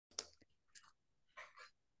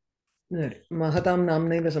महतां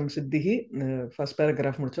नाम्नैव संसिद्धिः first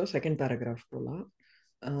paragraph முடிச்சோம் second paragraph போலாம்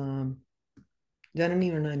ஜனனி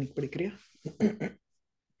வேணா இன்னைக்கு படிக்கிறியா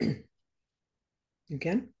you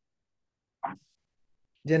can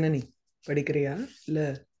ஜனனி படிக்கிறியா இல்ல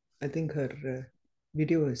I think her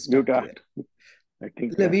video is stuck here I think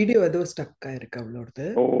இல்ல வீடியோ ஏதோ ஸ்டக் ஆயிருக்கு அவளோடது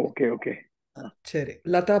okay okay சரி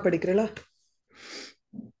லதா படிக்கிறீங்களா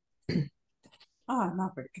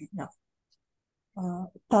நான் படிக்கிறேன்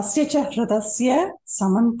तस्य च हृदस्य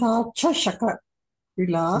समन्ताच्च शक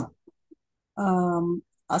विला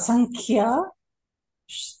असंख्या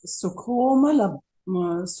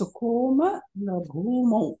सुकोमलभूमौ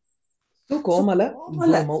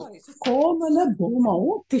सुकोमलभूमौ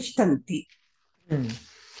तिष्ठन्ति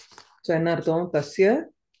so என்ன அர்த்தம் தஸ்ய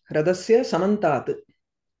ஹ்ரதஸ்ய சமந்தாத்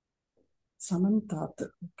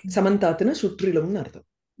சமந்தாத்னு சுற்றிலும்னு அர்த்தம்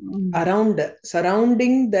around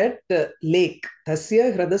surrounding that lake tasya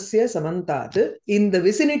hradasya samantat in the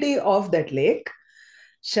vicinity of that lake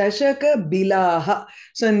shashaka bilaha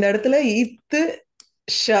so இந்த இடத்துல இத்து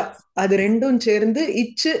ஷ அது ரெண்டும் சேர்ந்து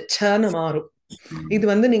இச்சு சன மாறும் இது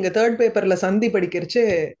வந்து நீங்க தேர்ட் பேப்பர்ல சந்தி படிக்கிறச்சே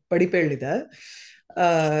படிப்பேள் இத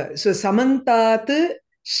so சமந்தாத்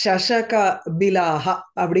ஷஷக பிலாஹா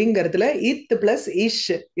அப்படிங்கிறதுல இத் பிளஸ் இஷ்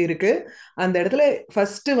இருக்கு அந்த இடத்துல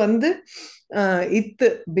ஃபர்ஸ்ட் வந்து இத்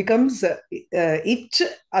பிகம்ஸ் இச்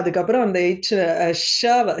அதுக்கப்புறம் அந்த இச்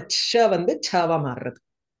ஷ வந்து சாவா மாறுறது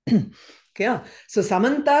ஓகேயா சோ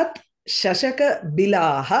சமந்தாத் ஷஷக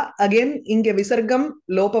பிலாஹா அகைன் இங்க விசர்க்கம்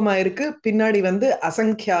லோபமா இருக்கு பின்னாடி வந்து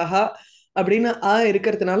அசங்கியாக அப்படின்னு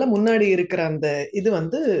இருக்கிறதுனால முன்னாடி இருக்கிற அந்த இது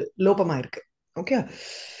வந்து லோபமா இருக்கு okay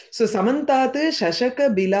so சமந்தாத் ஷஷக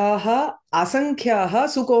பிலாஹா அசங்கியாக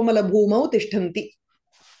சுகோமல பூமௌ திஷ்டந்தி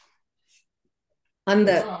and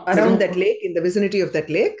around that lake in the vicinity of that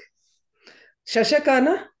lake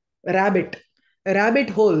shashakana rabbit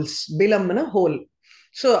holes bilamna hole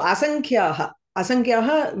so asankyaha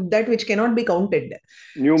that which cannot be counted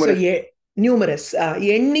numerous so numerous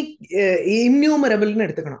innumerable nu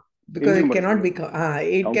edukanum because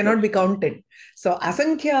it cannot be counted so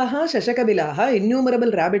asankyaha shashakabilaha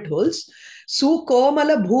innumerable rabbit holes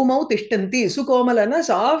sukomala bhumau tishtanti sukomala na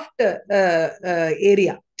soft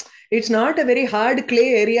area it's not a very hard clay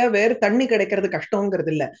area where தண்ணி கிடைக்கிறது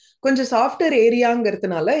கஷ்டங்கிறது இல்ல கொஞ்சம் software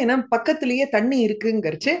ஏரியாங்கிறதுனால ஏன்னா பக்கத்திலேயே தண்ணி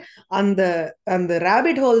இருக்குங்கிறச்சு அந்த அந்த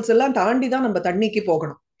rapid holes எல்லாம் தாண்டி தான் நம்ம தண்ணிக்கு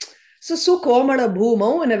போகணும் so சுகோமள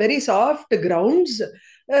பூமௌ in a very soft grounds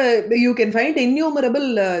you can find innumerable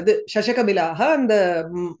சஷகபிலாக அந்த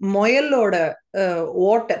முயலோட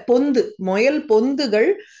ஓட்ட பொந்து முயல் பொந்துகள்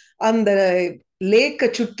அந்த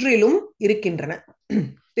லேக்க சுற்றிலும் இருக்கின்றன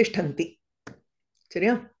திஷ்டந்தி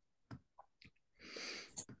சரியா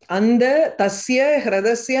அந்த தஸ்ய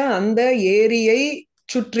ஹ்ரதஸ்ய அந்த ஏரியை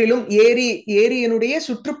சுற்றிலும் ஏரியினுடைய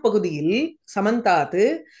சுற்றுப்பகுதியில் சமந்தாத்து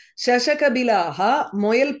சஷகபிலாக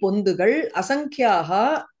முயல் பொந்துகள் அசங்கியாக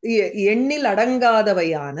எண்ணில்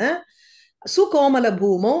அடங்காதவையான சுகோமல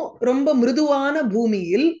பூமோ ரொம்ப மிருதுவான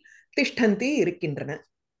பூமியில் திஷ்டந்தி இருக்கின்றன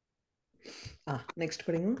நெக்ஸ்ட்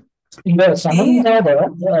படிங்க இந்த சமந்தாத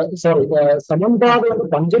சமந்தாத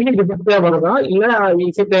பஞ்சமி விபக்தியா வருதா இல்ல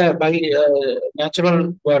is it by natural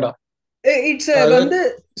வேர்டா it's வந்து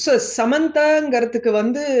சமந்தாங்கிறதுக்கு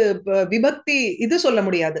வந்து விபக்தி இது சொல்ல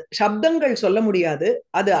முடியாது சப்தங்கள் சொல்ல முடியாது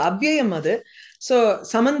அது அவ்யயம் அது சோ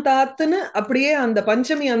சமந்தாத்னு அப்படியே அந்த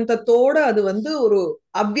பஞ்சமி அந்தத்தோட அது வந்து ஒரு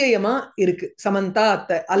அவ்யயமா இருக்கு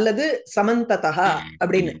சமந்தாத் அல்லது சமந்ததா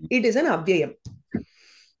அப்படின்னு இட் இஸ் அன் அவ்யயம்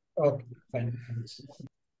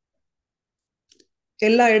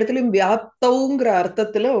எல்லா இடத்துலயும் வியாப்தவுங்கிற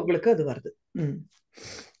அர்த்தத்துல உங்களுக்கு அது வருது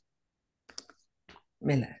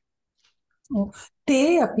மேல ते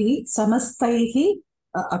अपि समस्तैः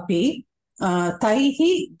अपि तैः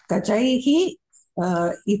गजैः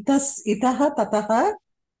इतः ततः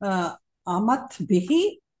अमत्भिः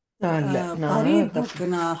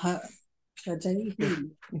परिभग्नाः गजैः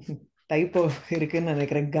டைப்போ இருக்குன்னு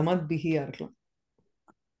நினைக்கிறேன் கமத்பிஹியா இருக்கலாம்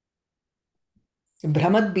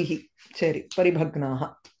பிரமத்பிஹி சரி பரிபக்னாஹ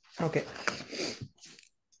okay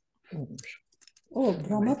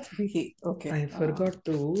பிரமத்பிஹி okay I forgot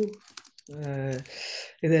to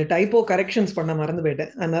இது டைப்போ கரெக்ஷன்ஸ் பண்ண மறந்து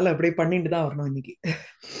போயிட்டேன் அதனால அப்படியே பண்ணிட்டு தான் வரணும் இன்னைக்கு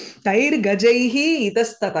தைர் கஜைஹி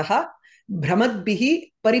இதஸ்ததா பிரமத்பிஹி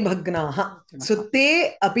பரிபக்னாஹ சோ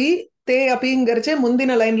தே அபிங்கிறச்சே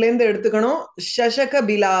முந்தின லைன்ல இருந்து எடுத்துக்கணும் சஷக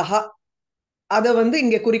பிலாஹ அத வந்து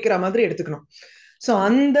இங்க குறிக்கிற மாதிரி எடுத்துக்கணும் சோ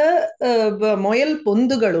அந்த முயல்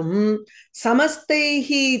பொந்துகளும்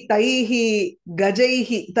சமஸ்தைஹி தைஹி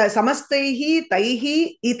கஜைஹி சமஸ்தைஹி தைஹி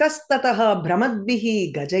இதஸ்ததஹ பிரமத்பிஹி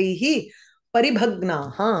கஜைஹி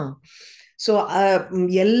பரிபக்னாஹ சோ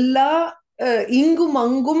எல்லா இங்கும்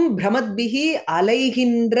அங்கும் பிரமத்பிகி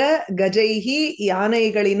அலைகின்ற கஜைகி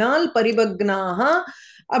யானைகளினால் பரிபக்னாக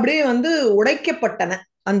அப்படியே வந்து உடைக்கப்பட்டன,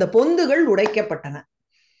 அந்த பொந்துகள் உடைக்கப்பட்டன.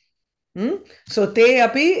 சோ தே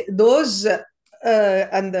அப்பி தோஸ்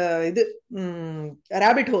அந்த இது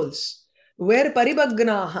rapid holes were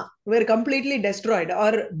paribagnaha, were completely destroyed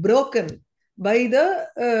or broken by the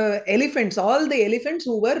elephants, all the elephants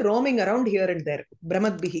who were roaming around here and there.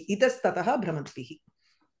 Brahmatbihi itastataha brahmatbihi.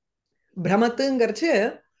 பிரமத்துங்கிறச்சு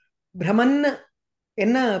பிரமன்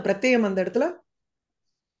என்ன பிரத்யயம் அந்த இடத்துல?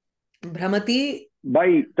 பிரமதி பை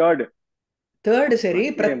தேர்ட் சரி,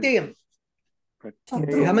 பிரத்யயம்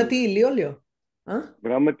பிரமதி இல்லையோ இல்லையோ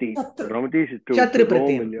பிரமதி சத்ரு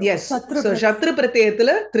பிரத்யம். எஸ், சோ சத்ரு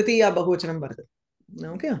பிரத்யயத்துல திருத்தியா பகுவச்சனம் வருது.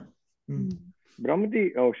 ஓகே, பிரமதி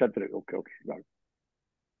சத்ரு. Okay okay.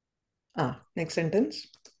 Next sentence.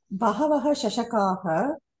 பஹவஹ சசகாஹ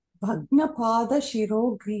பக்னபாத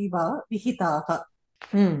சிரோக்ரீவா விஹிதாக.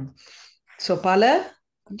 So பல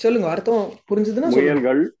சொல்லுங்க, அர்த்தம் புரிஞ்சதுன்னா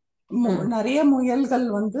முயல்கள், நிறைய முயல்கள்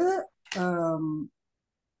வந்து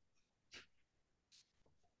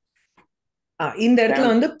இந்த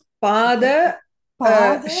இடத்துல வந்து பாத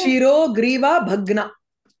ஷிரோ கிரீவா பக்னா,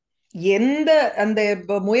 எந்த அந்த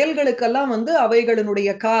முயல்களுக்கெல்லாம் வந்து அவைகளினுடைய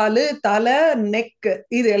காலு, தலை, நெக்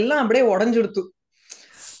இது எல்லாம் அப்படியே உடைஞ்சுடுத்து.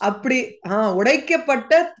 அப்படி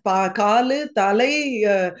உடைக்கப்பட்ட காலு, தலை,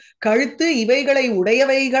 கழுத்து இவைகளை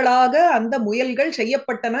உடையவைகளாக அந்த முயல்கள்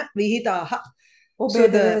செய்யப்பட்டன. விஹிதாக.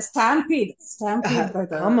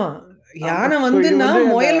 ஆமா, யானை வந்து நான்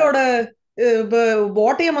முயலோட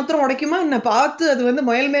ஓட்டைய மாத்திரம் உடைக்குமா என்ன பார்த்து அது வந்து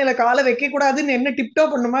முயல் மேல காலை வைக்க கூடாதுன்னு என்ன டிப்டோ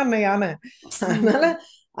பண்ணுமா என்ன யானை? அதனால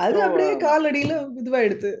அது அப்படியே காலடியில இதுவா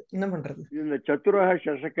எடுத்து என்ன பண்றது? இந்த சத்துரஹ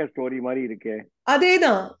சசக ஸ்டோரி மாதிரி இருக்கே.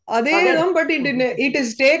 அதேதான். But it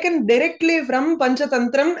is taken directly from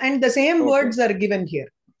Panchathanthiram and the same words R given here.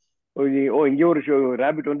 இங்க ஒரு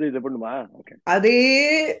ராபிட் வந்து இது பண்ணுமா? ஓகே, அதே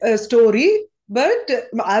ஸ்டோரி, பட்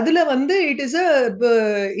அதுல வந்து இட் இஸ்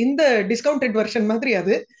இந்த டிஸ்கவுண்டட் வெர்ஷன் மாதிரி.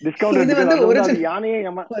 அது இது வந்து ஒரிஜினல் யானையே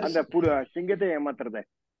அந்த சிங்கத்தை ஏமாத்துறதே.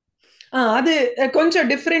 அது கொஞ்சம்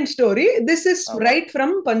different story. This is right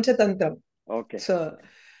from Panchathanthiram. Okay. So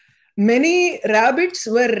many rabbits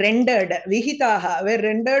were rendered vihitaha, were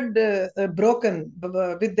rendered broken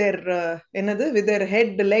with their என்னது with their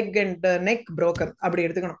head, leg and neck broken. அப்படி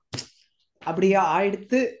எடுத்துக்கணும். அப்படியே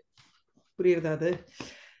ஆயிடுத்து. புரியுதா? அது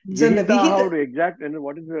exact and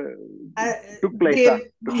what is the took place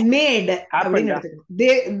made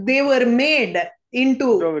they were made into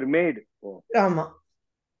ஆமா,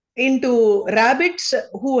 into rabbits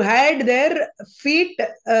who had their feet,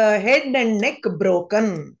 head and neck broken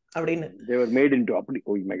அப்படினு. they were made into அப்படி.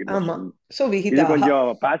 oh my goodness. ஆமா, சோ விஹிதா. இது கொஞ்சம்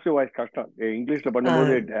பாசிவ் வாய்ஸ் கஷ்டம். இங்கிலீஷ்ல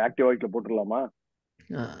பண்ணும்போது active வாய்ஸ்ல போட்டுறலாமா?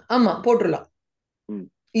 ஆமா, போட்டுறலாம்.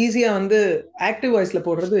 ஈஸியா வந்து ஆக்டிவ் வாய்ஸ்ல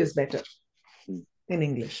போடுறது இஸ் பெட்டர் in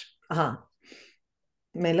English.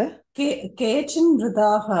 மேல கேச்சின்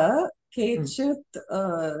விருதாக கேச்சித்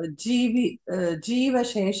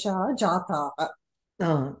ஜீவசேஷா ஜாதாக.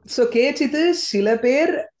 சோ கேச்சித் சில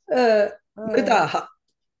பேர் மிருதாக,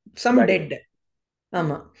 some dead.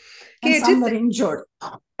 ஆமா, கேச்சித்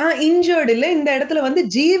injured இல்ல, இந்த இடத்துல வந்து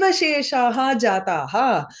ஜீவசேஷாஹா ஜாதாக,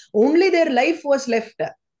 only their life was left.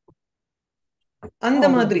 அந்த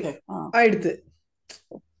மாதிரி ஆயிடுது.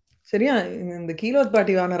 சரியா? இந்த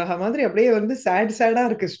கீழோத்பாட்டி வானரகா மாதிரி அப்படியே வந்து சேடா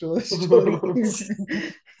இருக்கு ஸ்டோரி.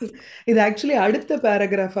 இது ஆக்சுவலி அடுத்த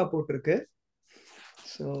பேராகிராஃபா போட்டிருக்கு.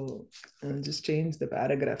 So I'll just change the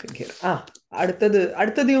paragraph in here.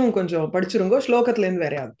 அடுத்ததையும் கொஞ்சம் படிச்சிருங்க. ஸ்லோகத்துல இருந்து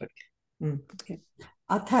வேற யாவது படிக்க.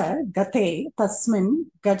 அத கதே தஸ்மின்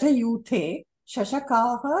கஜயூதே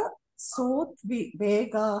சசகாஹ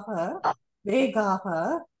வேகாஹ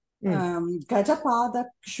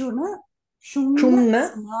கஜபாதக்ஷுண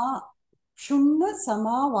ஷுண்ண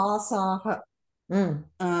சமாவாசாக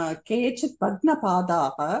கேச்சித்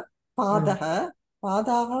பக்னபாதாக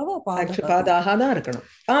பாதாக தான் இருக்கணும்.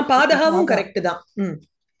 பாதகவும் கரெக்ட் தான்.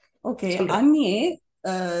 ஓகே. அன்யே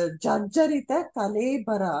ஜர்ஜரித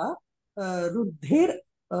கலேபரா ருத்திர்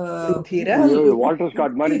வால்டர்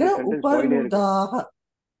ஸ்காட் மாதிரி உபருதாக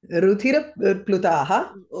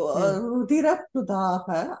ருதிரப்ளுதாக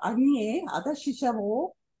அன்யே அதசிஷவோ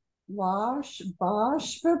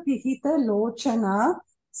பாஷ்பிஹித லோச்சனா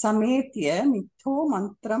சமேத்ய மித்தோ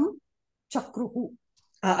மந்திரம் சக்ருஹு.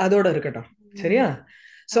 அதோட இருக்கட்டும். சரியா?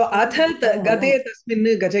 சோ அத கதே தஸ்மின்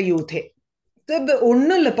கஜயூதே.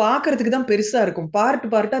 ஒண்ணும் இல்ல, பாக்குறதுக்கு தான் பெருசா இருக்கும்.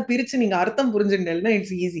 பார்ட்டா பிரிச்சு நீங்க அர்த்தம் புரிஞ்சுட்டீங்கன்னா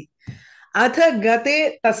இட்ஸ் ஈஸி. அத கதே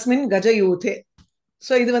தஸ்மின் கஜயூதே.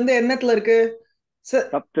 சோ இது வந்து என்னத்துல இருக்கு?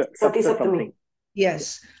 சப்தமி.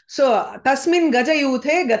 S. So tasmin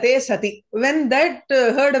gajayuthe gate sati, when that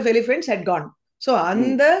herd of elephants had gone. So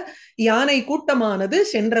அந்த யானை கூட்டமானது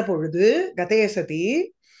சென்ற பொழுது கதே சதி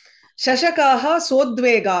சசகாக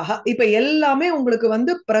சோத்வேகாக. இப்ப எல்லாமே உங்களுக்கு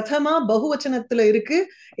வந்து பிரதமா பகுவச்சனத்துல இருக்கு.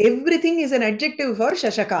 Everything is an adjective for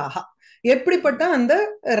சசகாக. எப்படிப்பட்ட அந்த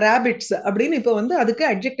ராபிட்ஸ் அப்படின்னு இப்ப வந்து அதுக்கு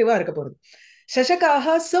அட்ஜெக்டிவா இருக்க போறது.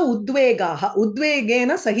 சசகாக ச உத்வேகாக,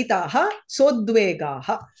 உத்வேகேன சகிதாக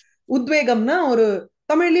சோத்வேகாக. உத்வேகம்னா ஒரு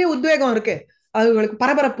தமிழ்லயே உத்வேகம் இருக்கு, அதுங்களுக்கு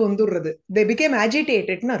பரபரப்பு வந்துடுறது. they became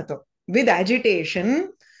agitated-னு அர்த்தம். with agitation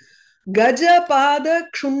கஜபாத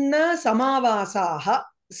க்ஷுண்ண சமாவாசாக.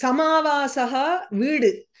 சமாவாசக வீடு,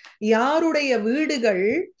 யாருடைய வீடுகள்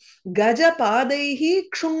கஜபாதைஹி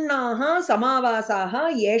க்ஷுண்ணாக சமாவாசாக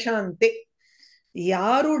ஏஷாந்தே,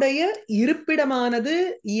 யாருடைய இருப்பிடமானது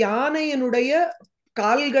யானையினுடைய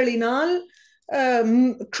கால்களினால்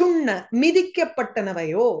க்ஷுண்ண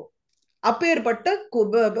மிதிக்கப்பட்டனவையோ அப்பேற்பட்ட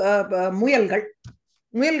முயல்கள்.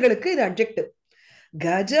 முயல்களுக்கு இது adjective.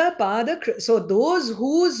 கஜபாத, so those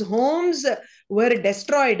whose homes were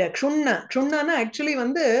destroyed, க்ஷுண்ண, க்ஷுண்ணனா actually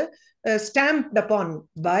வந்து stamped upon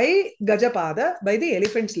by கஜபாத, by the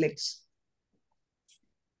elephant's legs.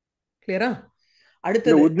 கிளியரா?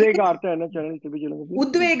 அடுத்தது உத்வேக அர்த்தம் என்ன சொல்லுங்க.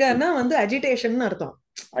 உத்வேகனா வந்து அஜிடேஷன் அர்த்தம்.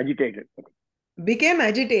 agitated, became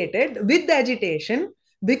agitated, with agitation,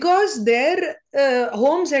 because their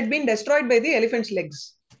homes had been destroyed by the elephant's legs.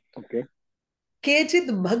 okay.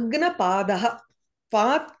 கேச்சித் பக்ன பாதஹ.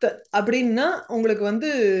 பாத் அப்படின்னா உங்களுக்கு வந்து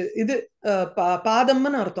இது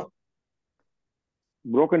பாதம்னு அர்த்தம்.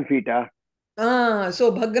 broken feet சோ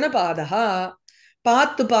பக்ன பாதஹா,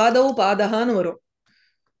 பாத்து பாதவ் பாதஹான்னு வரும்.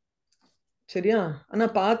 சரியா? ஆனா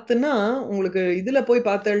பாத்துன்னா உங்களுக்கு இதுல போய்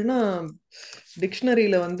பார்த்தேன்னா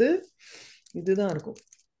டிக்ஷனரியில வந்து இதுதான் இருக்கும்.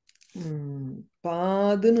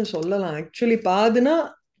 பாதுன்னு சொல்லலாம். ஆக்சுவலி பாதுனா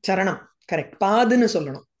சரணம், கரெக்ட். பாதுன்னு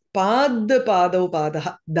சொல்லணும். பாத் பாதவ் பாதஹ,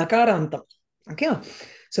 தகாராந்தம். ஓகே.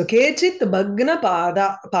 So கேச்சித் பக்ன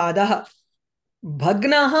பாதஹ,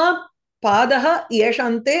 பக்னஹ பாதஹ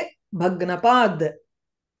ஏஷாந்தே பக்னபாத்,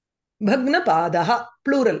 பக்னபாதஹ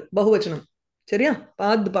plural பகுவச்சனம். சரியா?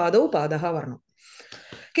 பாத் பாதவ் பாதஹ வரணும்.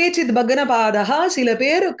 கேச்சித் பக்னபாதஹா, சில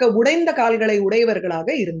பேர் உடைந்த கால்களை உடையவர்களாக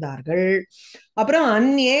இருந்தார்கள். அப்புறம்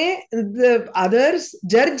அந்நே அதர்ஸ்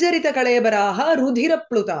ஜர்ஜரித கலேபராக ருதிர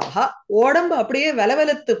ப்ளுதாக, உடம்பு அப்படியே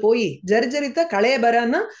வெலவெலத்து போய், ஜர்ஜரித்த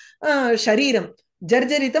கலேபரன்னா சரீரம்,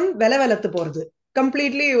 ஜர்ஜரித்தம் வெலவெலத்து போறது,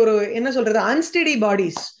 கம்ப்ளீட்லி ஒரு என்ன சொல்றது அன்ஸ்டெடி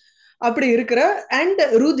பாடிஸ் அப்படி இருக்கிற. And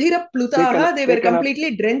ருதிர ப்ளுதாக, they were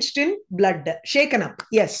completely drenched in blood, shaken up.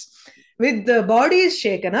 Yes, with the bodies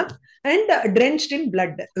shaken up and drenched in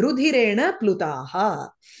blood. ருதிரேன ப்ளுதாக.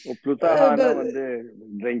 ப்ளுதாஹனா வந்து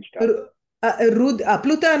drenched.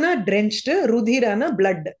 ப்ளுதானா drenched, ருதிரான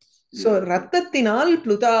blood. சோ ரத்தத்தினால்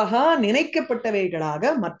ப்ளுதாஹா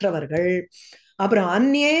நினைக்கப்பட்டவைகளாக மற்றவர்கள். அப்புறம்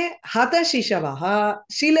அந்நே ஹத சிசவஹா,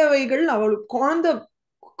 சிலவைகள் அவள் குழந்தை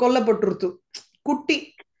கொல்லப்பட்டிருத்து, குட்டி.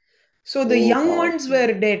 So the young ones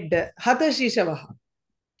were dead. ஹத சிசவஹா.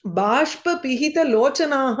 பாஷ்ப பிஹித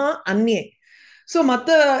லோச்சனாக அந்நே. So மத்த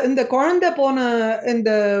இந்த குழந்தை போன இந்த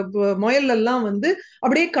முயல் எல்லாம் வந்து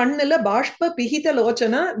அப்படியே கண்ணுல பாஷ்ப பிஹித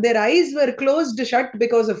Lochana, their eyes were closed shut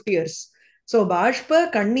because of tears. So பாஷ்ப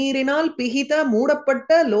கண்ணீரினால் பிஹித மூடப்பட்ட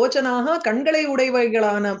லோச்சனாக கண்களை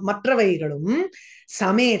உடையவைகளான மற்றவைகளும்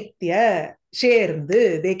சமேத்திய சேர்ந்து,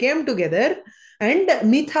 they came together and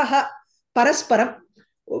மிதஹ பரஸ்பரம்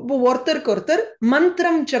ஒருத்தருக்கு ஒருத்தர்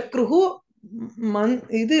மந்திரம் சக்ருஹு.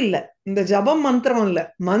 இது இல்ல, இந்த ஜபம் மந்திரம் இல்ல,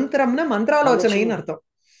 மந்திரம்னா மந்திராலோசனைன்னு அர்த்தம்.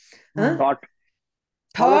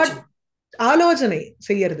 தாட், ஆலோசனை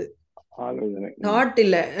செய்யறது, தாட்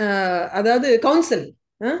இல்ல, அதாவது council.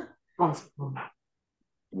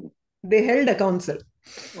 they held a council.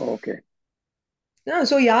 okay.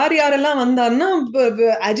 So யார் யாரெல்லாம் வந்தான்னா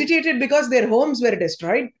agitated because their homes were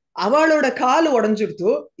destroyed, அவளோட கால்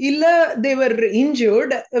உடைஞ்சிருத்து, இல்ல they were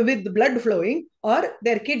injured with blood flowing, or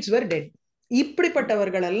their kids were dead.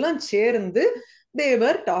 இப்படிப்பட்டவர்கள் எல்லாம் சேர்ந்து they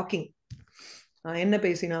were talking. என்ன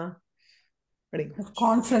பேசினா?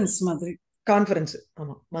 கான்ஃபரன்ஸ் மாதிரி. கான்ஃபரன்ஸ்.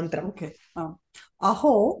 ஆமா, மந்திரம். ஓகே.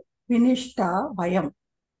 அஹோ வினிஷ்டா வயம்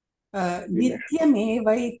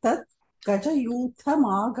நித்யமேவைதத் கஜயூதம்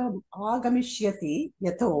ஆகமிஷ்யதி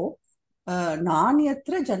யதோ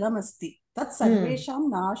நான்யத்ர ஜலமஸ்தி தத் சர்வேஷாம்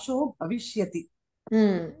நாசோ பவிஷ்யதி.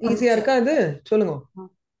 ஈஸியா இருக்கா இது? சொல்லுங்க.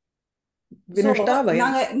 வினிஷ்டா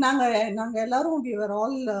வயம். நாங்க எல்லாரும் we were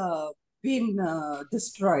all been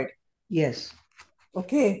destroyed. Yes.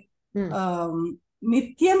 Okay.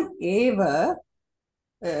 நித்யம் ஏவ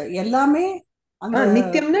எல்லாமே அந்த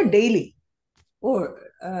நித்யம்னா டெய்லி. ஓ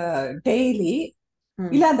டெய்லி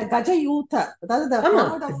இல்ல அந்த கஜயூத, அதாவது the ஆமா,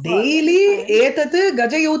 herd of daily elephants. ஏதத்து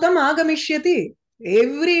கஜயூதம் ஆகமிஷ்யதி.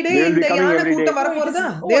 Every day They will இந்த be coming யான every day. கூட்டம் Oh, it is, வரப்போறதா?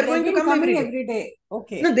 oh, They are they've going to been come coming every day. every day.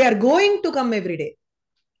 Okay. No, they are going to come every day.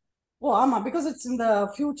 Oh, ஆமா, because it's in the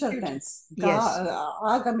future tense. Yes.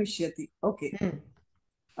 Agamishyati. Okay. Hmm.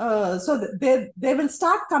 So they will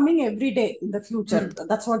start coming every day in the future.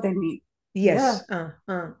 That's what they mean. Yes.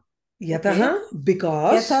 Yeah. Yataha,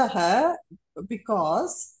 because Yataha,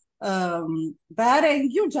 because வேற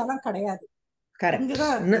எங்கேயும் ஜலம் கிடையாது. correct.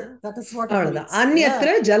 இங்கதான் இருக்கு. That is what it அவ்வளவுதான். means. அந்யத்ர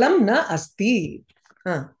ஜலம் ந அஸ்தி.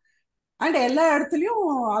 And எல்லா இடத்துலயும்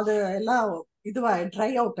அது எல்லாம் இதுவா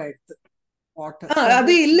ட்ரை அவுட் ஆயிடுது water.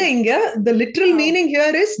 அது இல்ல இங்க. The literal meaning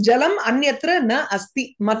here is ஜலம் அந்யத்ர ந அஸ்தி.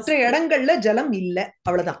 மற்ற இடங்கள்ல ஜலம் இல்ல,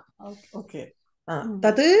 அவ்வளவுதான். Okay.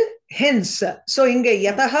 தது hence. So இங்க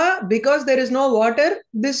யதஹா, because there is no water,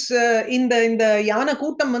 this இந்த யான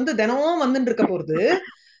கூட்டம் வந்து தினமும் வந்துட்டு இருக்க போறது.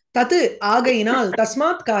 தது ஆகையினால்,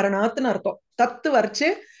 தஸ்மாத் காரணாத்னு அர்த்தம். தத்து வர்ச்சு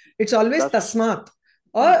இட்ஸ் ஆல்வேஸ் தஸ்மாத்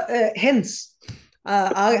or hence.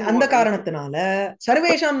 அந்த காரணத்தினால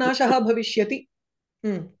சர்வேஷாம் நாசஹ பவிஷ்யதி.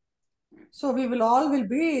 So we will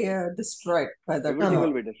be destroyed by that. Everything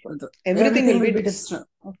will be destroyed. Everything will be destroyed.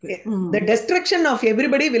 Okay. The destruction of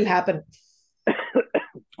everybody will happen.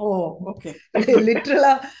 Oh, okay.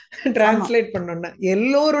 லிட்டரலா translate பண்ணோம்னா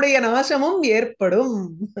எல்லோருடைய நாசமும் ஏற்படும்.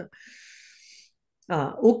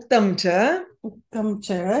 உக்தம் ச,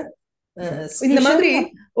 இந்த மாதிரி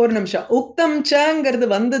ஒரு நிமிஷம். உக்தம் சங்கிறது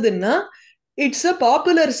வந்ததுன்னா it's a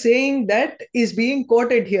popular saying that is being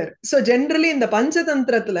quoted here. So generally இந்த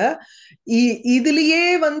பஞ்சதந்திரத்துல இதுலயே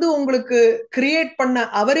வந்து உங்களுக்கு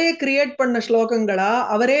அவரே கிரியேட் பண்ண ஸ்லோகங்களா,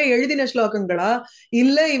 அவரே எழுதின ஸ்லோகங்களா,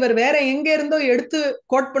 இல்ல இவர் வேற எங்க இருந்தோ எடுத்து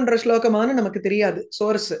கோட் பண்ற ஸ்லோகமானு நமக்கு தெரியாது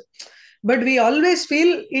source. But we always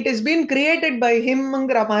feel it has been created by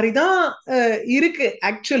himங்கிற மாதிரி தான் இருக்கு.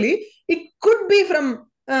 Actually it could be from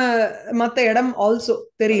மத்த இடம் ஆல்சோ,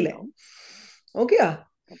 தெரியல. ஓகேயா?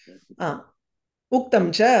 உக்தம்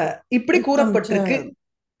ச இப்படி கூறப்பட்டிருக்கு.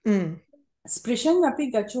 ஸ்பிருஷன் அப்பி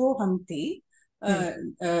கச்சோ ஹந்தி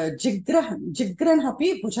ஜிக்ரன் அப்பி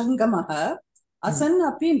புஜங்கமஹ அசன்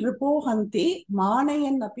அப்பி நிருபோ ஹந்தி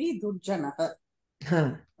மானயன் அப்பி துர்ஜனஹ.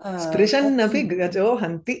 ஸ்பிருஷன் அப்பி கஜோ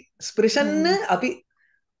ஹந்தி. ஸ்பிருஷன் அப்பி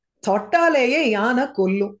தொட்டாலேயே யானை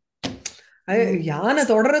கொல்லும். யானை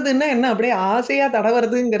தொடறதுன்னா என்ன அப்படியே ஆசையா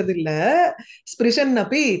தடவறதுங்கிறது இல்ல. ஸ்பிருஷன்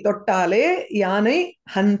அப்பி தொட்டாலே யானை.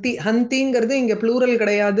 ஹந்தி, ஹந்திங்கிறது இங்க ப்ளூரல்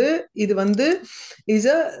கிடையாது. இது வந்து இஸ்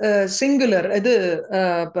அ சிங்குலர். இது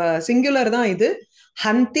சிங்குலர் தான் இது.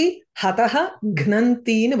 ஹந்தி, ஹதஹ,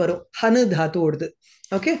 க்னந்தின்னு வரும். ஹனு தாத்துவோடுது.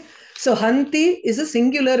 Okay. So Hindi is a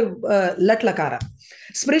singular லட்லகார.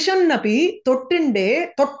 ஸ்பிருஷன் அப்பி தொட்டுண்டே,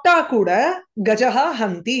 தொட்டா கூட கஜஹா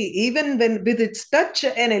Hindi. Even when with its touch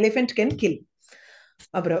an elephant can kill.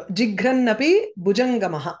 அப்புறம் ஜிக்ரன் அப்பி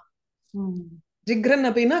புஜங்கமஹா. ஜிக்ரன்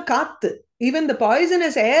அப்படின்னா காத்து. Even the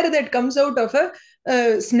poisonous air that comes out of a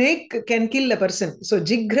snake can kill a person. So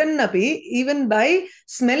jigran api, even by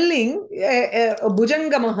smelling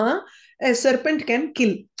bujangamaha, a serpent can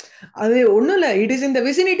kill. அது ஒண்ணும் இல்ல. It is in the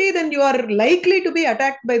vicinity, then you are likely to be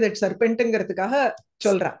attacked by that serpentங்கிறதுக்காக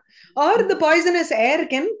சொல்றா. Or the poisonous air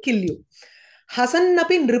can kill you. Hasan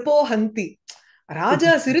அபி நிருபோ ஹந்தி.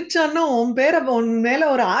 ராஜா சிரிச்சான்னா உன் மேல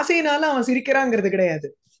ஒரு ஆசையினால அவன் சிரிக்கிறாங்கிறது கிடையாது.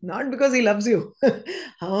 Not because he loves you.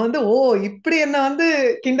 அவன் வந்து ஓ இப்படி என்ன வந்து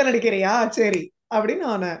கிண்டல் அடிக்கிறியா, சரி அப்படின்னு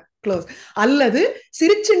அவனை க்ளோஸ். அல்லது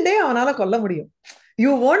சிரிச்சுண்டே அவனால கொல்ல முடியும்.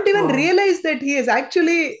 You won't even realize that he is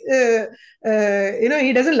actually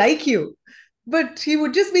he doesn't like you, but he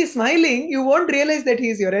would just be smiling. You won't realize that he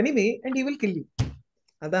is your enemy and he will kill you.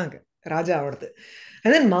 அதாங்க ராஜா அவரது.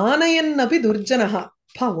 And then மானயன் அபி துர்ஜனஹா.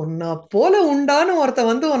 உன்ன போல உண்டான ஒருத்த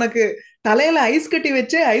வந்து உனக்கு தலையில ice கட்டி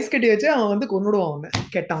வச்சு அவன் வந்து கொன்னுடுவான், அவனை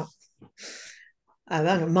கெட்டான்.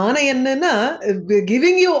 அதாங்க மானயன்னா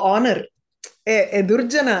giving you honor. A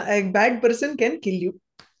துர்ஜனா, a bad person can kill you.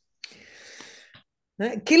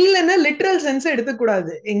 கில்லுன்னா literal sense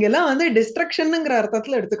எடுத்துக்கூடாது. இங்கெல்லாம் வந்து டிஸ்ட்ரக்ஷன்ங்கிற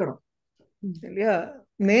அர்த்தத்துல எடுத்துக்கணும் இல்லையா?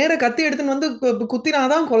 நேர கத்தி எடுத்துன்னு வந்து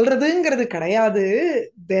குத்தினாதான் கொல்றதுங்கிறது கிடையாது.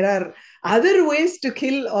 there are other ways to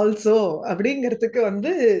kill also அப்படிங்கிறதுக்கு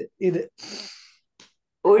வந்து இது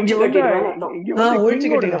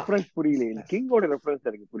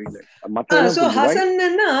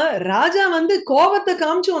ராஜா வந்து கோபத்தை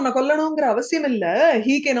காமிச்சு உன்னை கொல்லணுங்கிற அவசியம் இல்ல.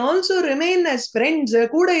 he can also remain as friends.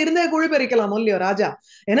 கூட இருந்தே குழி பறிக்கலாம் இல்லையோ ராஜா.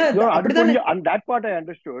 ஏன்னா அப்படிதான். And that part I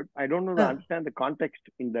understood. I don't know to understand the context.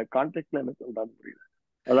 In the context ல எனக்கு சொல்றாங்க புரியல.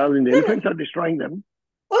 அதாவது the elephants are destroying them.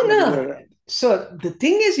 Oh no. So the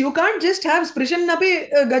thing is you can't just have sprishan napi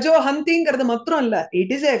gajo hantiங்கிறது மாத்திரம் இல்ல.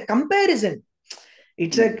 It is a comparison.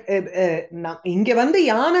 It's இங்க வந்து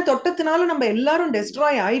யானை தொட்டத்தினால நம்ம எல்லாரும்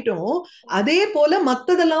டெஸ்ட்ராய் ஆயிட்டோம். அதே போல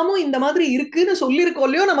மத்ததெல்லாமும் இந்த மாதிரி இருக்குன்னு சொல்லிருக்கோம்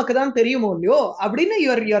இல்லையோ, நமக்கு தான் தெரியுமோ இல்லையோ அப்படின்னு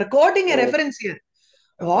you are coating a reference here.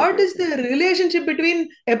 What is the relationship between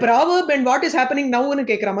a proverb and what is happening நவுன்னு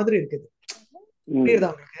கேக்குற மாதிரி இருக்குது.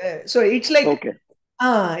 புரியுதா உங்களுக்கு? So it's like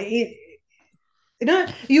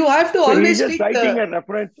you have to always he's just speak citing a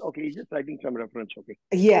reference. Okay, he's just citing some reference. Okay.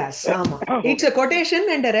 Yes, it's a quotation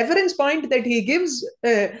and a reference point that he gives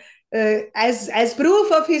as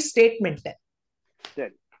proof of his statement.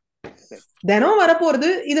 சரி. தினம் வரப்போறது,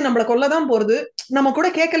 இது நம்மள கொல்லதான் போறது. நம்ம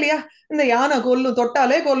கூட கேட்கலையா, இந்த யானை கொல்லும்,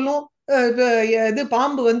 தொட்டாலே கொல்லும், இது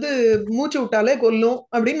பாம்பு வந்து மூச்சு விட்டாலே கொல்லும்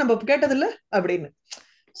அப்படின்னு நம்ம கேட்டது இல்ல அப்படின்னு.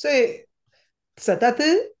 சதத்து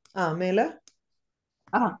மேல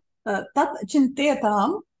தத்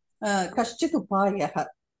சிந்தயதாம் கஷ்டித் உபாயः.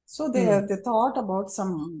 So they thought about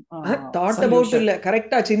some thought about இல்ல,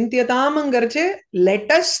 கரெக்ட்டா சிந்தியதாம்ங்கறச்சே let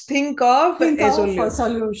us think of a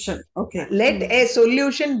solution. Okay, let a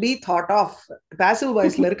solution be thought of. passive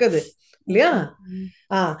voiceல இருக்குது இல்லையா?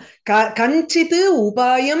 கஞ்சித்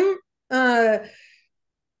உபாயம்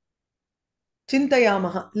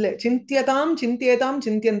சிந்தயாமஹ இல்ல, சிந்தியதாம் சிந்தியதாம்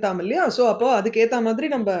சிந்தியந்தாம் இல்லையா? சோ அப்போ அதுக்கு ஏத்த மாதிரி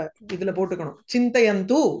நம்ம இதுல போட்டுக்கணும்,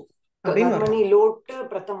 சிந்தயந்து அப்படின்னு கர்மணி லோட்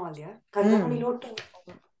பிரதமா இல்லையா? கர்மணி load.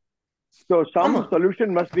 So some solution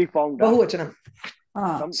must be found. பகுவச்சனம்.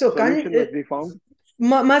 So solution must be found.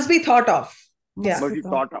 Must be thought of. Yeah. Must be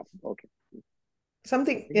thought of. Okay.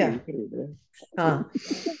 Something. Yeah.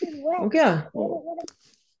 Okay.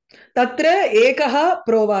 तत्र एकः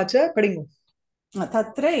प्रोवाच पडिंगु.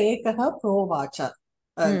 तत्र एकः प्रोवाच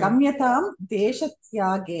गम्यतां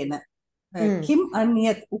देशत्यागेन किम्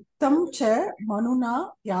अन्यत् उक्तं च मनुना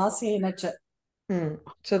व्यासेन च.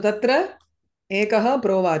 So तत्र एकः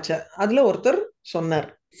प्रोवाच, அதுல ஒருத்தர் சொன்னார்,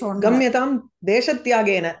 கம்யதாம்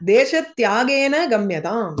தேசத்யாகேன, தேசத்யாகேன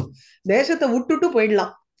கம்யதாம், தேசத்தை விட்டுட்டு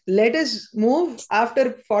போயிடலாம், let us move after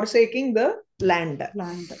forsaking the land.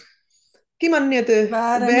 கிம் அன்யத்து,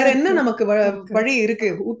 வேற என்ன நமக்கு வழி இருக்கு,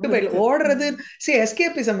 விட்டு போயிடலாம், ஓடுறது.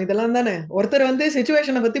 எஸ்கேபிசம் இதெல்லாம் தானே. ஒருத்தர் வந்து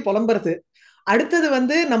சிச்சுவேஷனை பத்தி புலம்புறது, அடுத்தது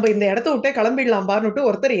வந்து நம்ம இந்த இடத்த விட்டே கிளம்பிடலாம் பாருன்னுட்டு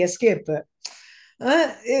ஒருத்தர் எஸ்கேப்.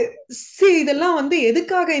 இதெல்லாம் வந்து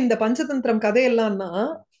எதுக்காக இந்த Panchathanthiram கதையெல்லாம்னா,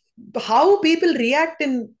 how people react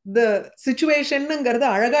in the situationங்கிறத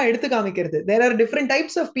அழகா எடுத்து காமிக்கிறது. There are different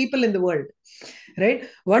types of people in the world, right?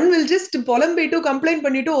 One will just புலம்பிட்டு கம்ப்ளைண்ட்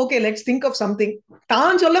பண்ணிட்டு okay let's think of something,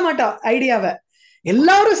 தான் சொல்ல மாட்டா ஐடியாவை,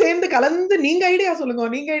 எல்லாரும் சேர்ந்து கலந்து நீங்க ஐடியா சொல்லுங்க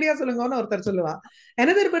நீங்க ஐடியா சொல்லுங்கன்னு ஒருத்தர் சொல்லுவா.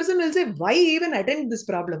 another person will say why even attend this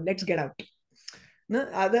problem, let's get out.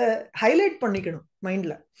 அத ஹைலைட் பண்ணிக்கணும்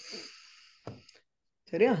மைண்ட்ல.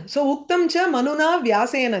 சரியா? சோ உக்தம் ச மனுனா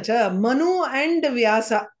வியாசேன ச, மனு அண்ட்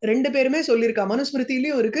வியாசா ரெண்டு பேருமே சொல்லியிருக்கா.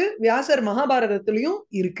 மனுஸ்மிருதியிலயும் இருக்கு, வியாசர் மகாபாரதத்திலயும்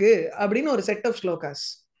இருக்கு அப்படின்னு ஒரு செட் ஆஃப் ஸ்லோகாஸ்.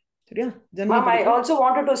 சரியா? Ma'am, I also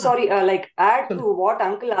wanted to like add to what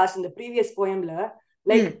uncle asked in the previous poemல,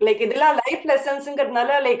 like இதெல்லாம் லைஃப் லெசன்ஸ்ங்கிறதுனால,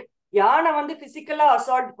 லைக் யானை வந்து பிசிக்கலா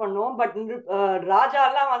அசால்ட் பண்ணும், பட் ராஜா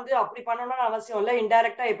எல்லாம் வந்து அப்படி பண்ணணும்னு அவசியம் இல்ல,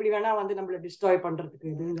 இன்டைரக்டா எப்படி வேணா வந்து நம்மள டிஸ்ட்ராய் பண்றதுக்கு.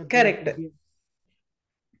 கரெக்ட்,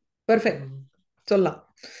 பெர்ஃபெக்ட் சொல்லலாம்.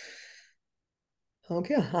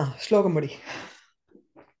 ஓகே, ஸ்லோகம் படி.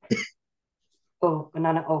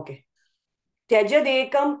 நானா? ஓகே.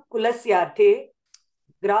 त्यजदेकं कुलस्यार्थे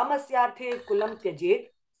ग्रामस्यार्थे कुलं त्यजेत्,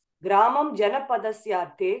 ग्रामं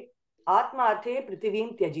जनपदस्यार्थे आत्मार्थे पृथिवीं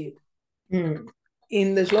त्यजेत्.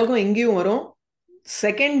 இந்த ஸ்லோகம் எங்கேயும் வரும்,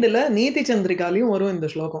 செகண்ட்ல நீதி சந்திரிகாலையும் வரும் இந்த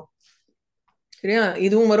ஸ்லோகம். சரியா?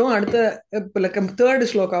 இதுவும் வரும், அடுத்த தேர்ட்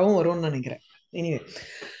ஸ்லோகாவும் வரும்னு நினைக்கிறேன். எனிவே,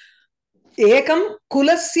 ஏகம்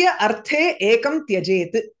குலஸ்ய அர்த்தே ஏகம்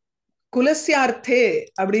தியஜேத். குலஸ்ய அர்த்தே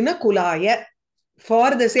அப்படின்னா குலாய,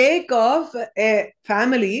 for the sake of a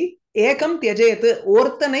family, ஏகம் தியஜேத்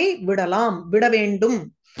ஒருத்தனை விடலாம், விட வேண்டும்.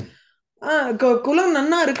 குலம்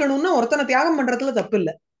நன்னா இருக்கணும்னா ஒருத்தனை தியாகம் பண்றதுல தப்பு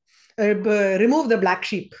இல்ல. Remove the black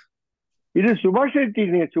sheep. இது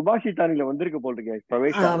சுபாஷிதானில வந்திருக்க போல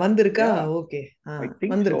வந்திருக்கா? ஓகே,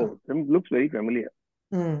 வந்திருக்கு. Looks very familiar.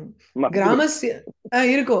 கிராமஸ்ய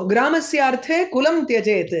இருக்கோ, கிராமஸ்ய அர்த்தே குலம்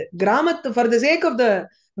தியஜேத், கிராமத் for the sake of the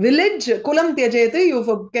village குலம் தியஜேத், you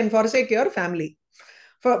can forsake your family,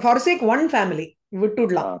 forsake one family,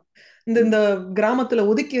 விட்டுடலாம். இந்த கிராமத்துல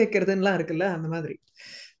ஒதுக்கி வைக்கிறதுலாம் இருக்குல்ல, அந்த மாதிரி.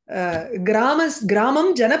 கிராமம்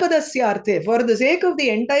ஜனபதஸ்ய அர்த்தே, for the sake of the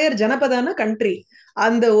entire ஜனபதான country,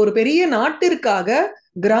 அந்த ஒரு பெரிய நாட்டிற்காக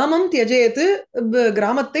கிராமம் தியஜேத்,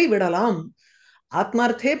 கிராமத்தை விடலாம்.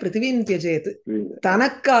 ஆத்மார்த்தே பிருத்திவீன் தியஜேத்,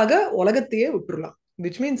 தனக்காக உலகத்தையே விட்டுறலாம்.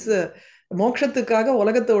 விச் மீன்ஸ் மோட்சத்துக்காக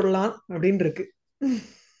உலகத்தை விடலாம் அப்படின்னு இருக்கு.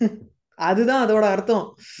 அதுதான் அதோட அர்த்தம்.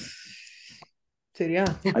 சரியா?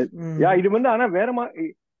 இது வந்து ஆனா வேற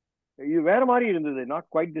இது வேற மாதிரி இருந்தது. Not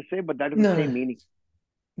quite the same, but that is the No, same meaning.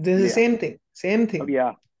 this is இல்லையா? same thing. Same thing. அப்படியா?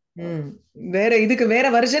 வேற இதுக்கு வேற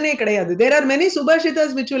வெர்ஷனே கிடையாது. There are many subhashitas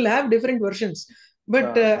which will have different versions,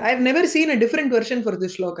 but I've never seen a different version for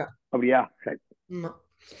this shloka. அப்படியா? சரி.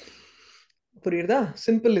 புரியுதா?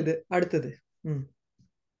 Simple இது. அடுத்தது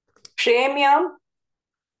க்ஷேம்யாம்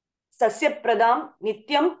சஸ்யப்ரதாம்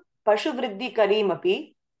நித்யம் பசுவிருத்திகரீமபி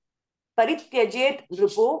பரித்யஜேத்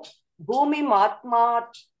நிருபோ பூமிம்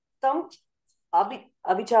ஆத்மார்த்தம்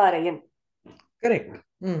அவிசாரயன். கரெக்ட்.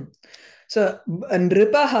 So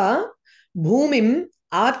நிருபஹ பூமிம்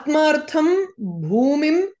ஆத்மார்த்தம்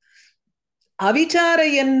பூமிம்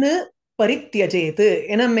அவிசாரயன்னு பரித்யஜேத்.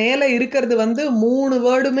 ஏன்னா மேல இருக்கிறது வந்து 3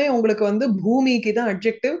 வேர்டுமே உங்களுக்கு வந்து பூமிக்கு தான்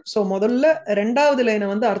அட்ஜெக்டிவ். சோ முதல்ல 2வது லைனை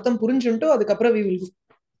வந்து அர்த்தம் புரிஞ்சுட்டு அதுக்கப்புறம் we will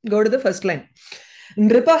go to the first line.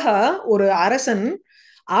 நிருபஹ ஒரு அரசன்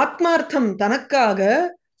ஆத்மார்த்தம் தனக்காக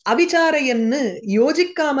அவிசாரையன்னு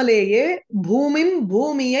யோசிக்காமலேயே பூமிம்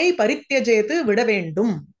பூமியை பரித்யஜேத்து விட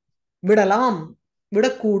வேண்டும், விடலாம்,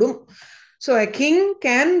 விடக்கூடும். So a king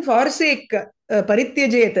can forsake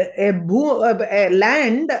பரித்யஜேத் a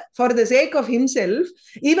land for the sake of himself,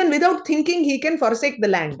 even without thinking he can forsake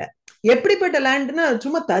the land. எப்படிப்பட்ட லேண்ட்னா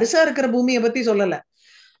சும்மா தரிசா இருக்கிற பூமியை பத்தி சொல்லல.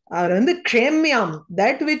 அவர் வந்து க்ஷேம்யாம்,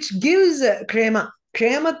 that which gives க்ஷேமா,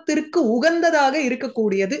 க்ஷேமத்திற்கு உகந்ததாக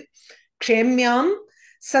இருக்கக்கூடியது. க்ஷேம்யாம்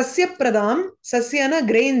சஸ்யப்பிரதாம், சஸ்யன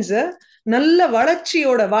கிரெயின்ஸ், நல்ல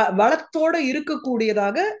வளர்ச்சியோட வளத்தோட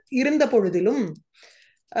இருக்கக்கூடியதாக இருந்த பொழுதிலும்,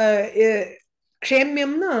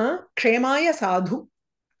 க்ஷேம்யம்னா க்ஷேமாய சாது,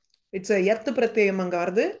 இட்ஸ் எத்து பிரத்யேகம் அங்க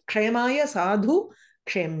வருது. க்ஷேமாய சாது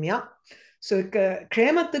க்ஷேம்யா. சோ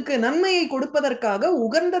க்ஷேமத்துக்கு நன்மையை கொடுப்பதற்காக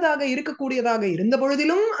உகந்ததாக இருக்கக்கூடியதாக இருந்த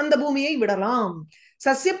பொழுதிலும் அந்த பூமியை விடலாம்.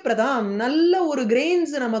 சஸ்யப்பிரதாம், நல்ல ஒரு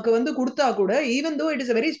கிரெயின்ஸ் நமக்கு வந்து கொடுத்தா கூட, even though it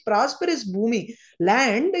is a very prosperous பூமி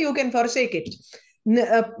land, you can forsake it.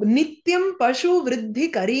 நித்தியம் பசு விருத்தி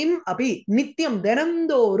கரீம் அபி, நித்தியம்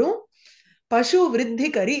தினந்தோறும் பசு விருத்தி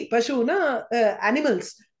கரி, பசுனா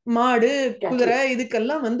அனிமல்ஸ், மாடு குதிரை,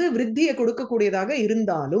 இதுக்கெல்லாம் வந்து விருத்தியை கொடுக்கக்கூடியதாக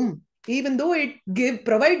இருந்தாலும், even though it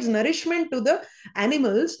provides nourishment to the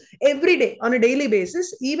animals every day on a daily basis,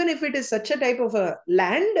 even if it is such a type of a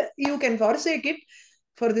land, you can forsake it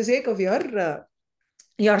for the sake of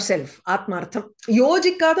yourself. ஆத்மார்த்தம்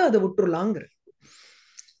யோசிக்காத அதை விட்டுருலாங்கிற.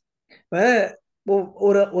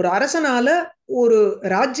 ஒரு அரசனால ஒரு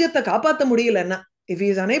ராஜ்யத்தை காப்பாற்ற முடியலன்னா, if he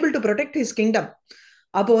is unable to protect his kingdom,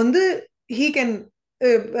 அப்போ வந்து he can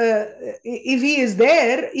if he is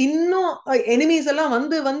there, இன்னும் எனிமீஸ் எல்லாம்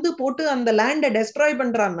வந்து வந்து போட்டு அந்த லேண்டை டெஸ்ட்ராய்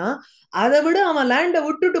பண்றான்னா, அதை விட அவன் லேண்டை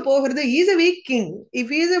விட்டுட்டு போகிறது. he is a weak king. If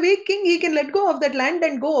he is a weak king, he can let go of that land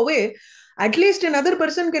and go away. At least another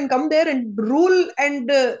person can come there and rule and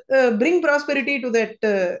bring prosperity to that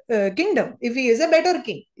kingdom, if he is a better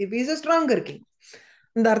king, if he is a stronger king.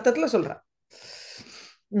 இந்த அர்த்தத்துல சொல்றான்.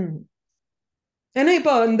 ஏன்னா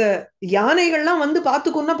இப்போ இந்த யானைகள்லாம் வந்து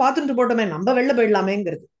பாத்துக்கோன்னா பாத்துட்டு போட்டோமே, நம்ம வெளில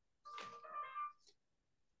போயிடலாமேங்கிறது.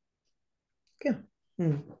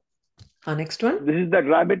 Next one. This is that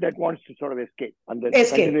rabbit that wants to sort of escape. And the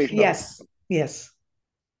escape. Yes.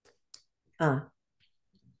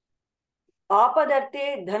 ஆபதர்த்தே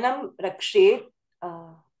தனம் ரக்ஷேத்,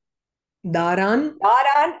 தாரான்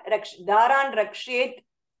ரக்ஷேத்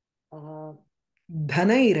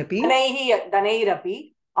தனைரபி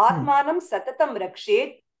ஆத்மானம் சததம்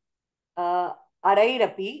ரக்ஷேத்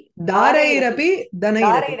அரைரபி தாரைரபி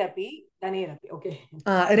தனைரபி. ஓகே,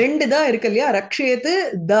 2 தான் இருக்கு இல்லையா, ரக்ஷேத்து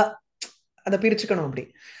த, அத பிரிச்சுக்கணும் அப்படி.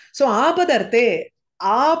 சோ ஆபதர்த்தே,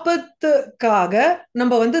 ஆபத்துக்காக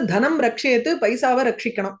நம்ம வந்து தனம் ரக்ஷேத்து, பைசாவை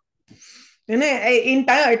ரட்சிக்கணும். In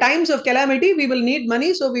times of calamity we will need money,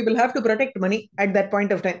 so we will have to protect money at that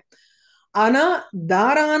point of time. ஆனா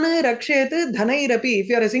தாரானு ரக்ஷேத்து தனைரபி, if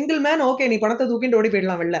you are a single man, okay, நீ பணத்தை தூக்கிட்டு ஓடி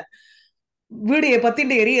போயிடலாம் வெளில, வீடியை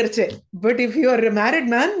பத்திட்டு எரியரிச்சு. But if you are a married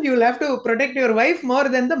man, you will have to protect your wife more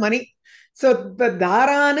than the money. So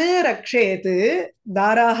தாரானு ரக்ஷேத்து,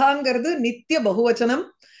 தாராஹாங்கிறது நித்திய பகுவச்சனம்,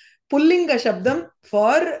 புல்லிங்க சப்தம்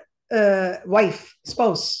for wife,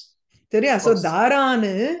 spouse, சரியா? So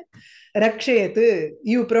தாரானு ரக்ஷேத்து,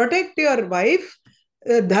 you protect your wife,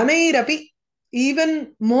 தனைரபி, even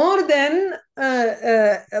more than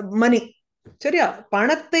money, சரியா?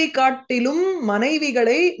 பணத்தை காட்டிலும்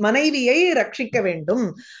மனைவியை ரட்சிக்க வேண்டும்.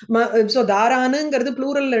 So தாரானுங்கிறது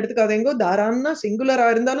plural எடுத்துக்காதீங்க. தாரான்னா சிங்குலரா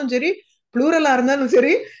இருந்தாலும் சரி, ப்ளூரலா இருந்தாலும்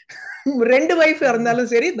சரி, 2 வைஃப்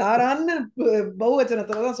இருந்தாலும் சரி, தாரான்னு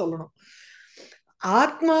பகுவச்சனத்துலதான் சொல்லணும்.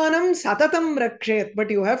 ஆத்மானம் சததம் ரக்ஷேத்,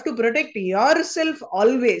 but you have to protect your self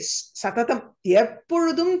always. சததம்,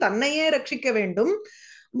 எப்பொழுதும் தன்னையே ரட்சிக்க வேண்டும்,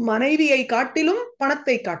 மனைவியை காட்டிலும்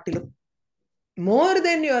பணத்தை காட்டிலும். more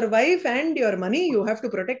than your wife and your money, you have to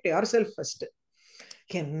protect yourself first.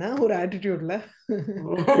 என்ன ஒரு attitudeல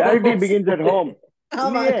Charity begins at home.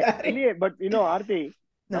 ஆமா இல்லையே, but you know, Aarti,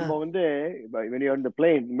 நம்ம வந்து when you're on the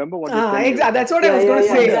plane, remember what they tell you? exactly, that's what I was going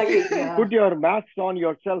to say. Exactly. Put your mask on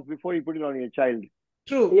yourself before you put it on your child.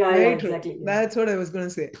 True. Very true. Exactly. That's what I was going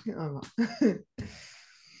to say. ஆமா.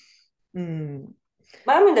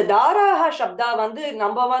 Ma'am, இந்த தாராஹ சப்தா வந்து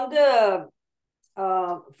நம்ம வந்து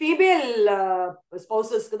female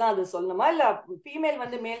ஸ்பௌசஸ்க்கு தான் அது சொல்லணுமா, இல்ல female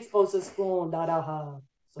வந்து மேல் ஸ்பௌசஸ்க்கும் தாராஹா?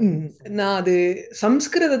 நான் அது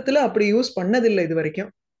சம்ஸ்கிருதத்துல அப்படி யூஸ் பண்ணதில்லை இது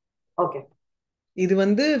வரைக்கும். ஓகே. இது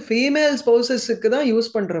வந்து ஃபீமேல் ஸ்பௌசஸ்க்கு தான்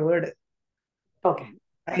யூஸ் பண்ற word. Okay.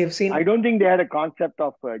 I have seen. I don't think they had a concept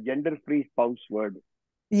of gender free spouse word.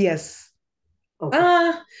 Yes. Okay.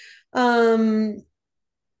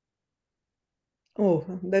 Oh,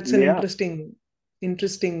 that's an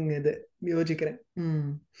interesting இது யோசிக்கிறேன்.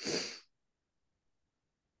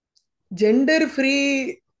 Gender free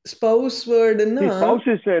spouse word னா spouse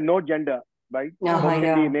is no gender, right? Can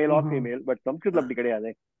be male or female, but Sanskrit அப்படி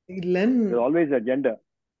கிடையாது. இல்லன்னு There's always a gender.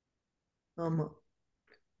 ஆமா.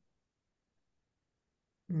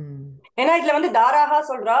 ஏன்னா இதுல வந்து தாராஹா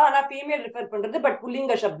சொல்றா, ஆனா ஃபீமேல் ரெஃபர் பண்றது, பட்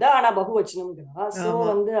புல்லிங்க சப்தா ஆனா பகுவச்சனம்ங்கறா. சோ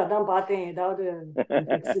வந்து அதான் பார்த்தேன் ஏதாவது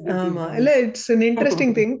ஆமா. இல்ல, இட்ஸ் an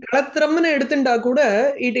interesting thing. கலத்ரம்னு எடுத்துட்டா கூட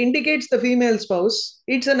it indicates the female spouse.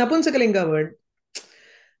 It's a நபும்சகலிங்க word.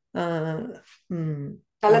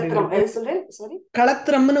 கலத்ரம் சொல்றேன், சாரி,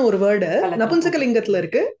 கலத்ரம்னு ஒரு வேர்டு நபும்சகலிங்கத்துல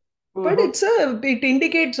இருக்கு, but it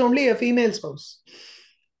indicates only a female spouse.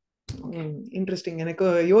 Interesting. எனக்கு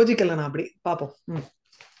யோசிக்கல, நான் அப்படி பாப்போம்.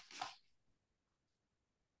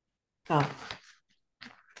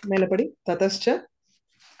 மேலப்படி ததஸ்ச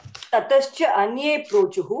அன்யே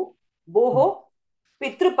ப்ரோச்சுஹு போஹோ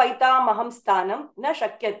பித்ருபைதாமஹம் ஸ்தானம் ந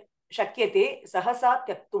சக்யதே சஹசா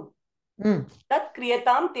த்யக்தும் தத்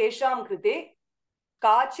கிரியதாம் தேஷாம் கிருதே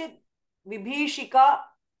காச்சித் விபீஷிகா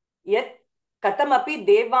யத் கதமபி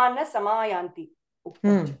தேவான சமாயாந்தி.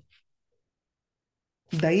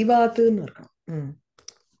 தைவாத்துன்னு இருக்கும்.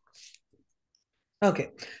 ஓகே.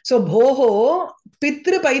 சோ போஹோ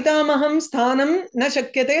பித்ரு பைதாமகம் ஸ்தானம் ந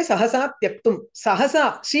சக்கியதே சஹசா தியக்தும். சஹசா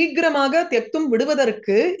சீக்கிரமாக தியக்தும்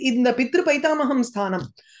விடுவதற்கு இந்த பித்ரு பைதாமகம் ஸ்தானம்,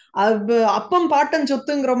 அப்பம் பாட்டன்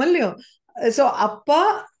சொத்துங்கிறோம் இல்லையோ. சோ அப்பா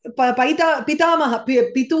பிதாமக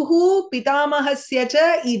பிதுஹு பிதாமகஸ்ய ச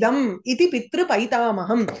இதம் இது பித்ரு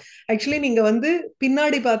பைதாமகம். ஆக்சுவலி நீங்க வந்து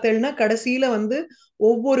பின்னாடி பார்த்தேன்னா கடைசியில வந்து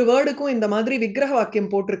ஒவ்வொரு வேர்டுக்கும் இந்த மாதிரி விக்கிரக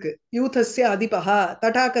வாக்கியம் போட்டிருக்கு. யூதஸ்ய அதிபஹா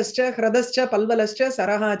தடாகஸ்ச ஹ்ரதஸ்ச பல்வலஸ்ச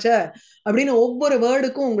சரஹாச்ச அப்படின்னு ஒவ்வொரு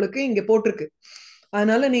வேர்டுக்கும் உங்களுக்கு இங்க போட்டிருக்கு.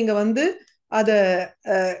 அதனால நீங்க வந்து அத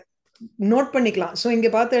நோட் பண்ணிக்கலாம். சோ இங்க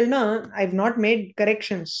பார்த்தேன்னா I have not mat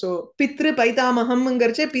corrections. So பித்ரு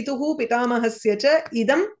பைதாமகம்ங்கிறச்சே பிதுஹு பிதாமகஸ்ய ச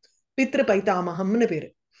இதம் பித்ரு பைதாமகம்னு பேரு.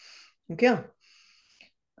 ஓகே.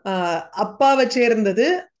 அப்பாவை சேர்ந்தது,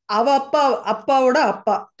 அவ அப்பாவோட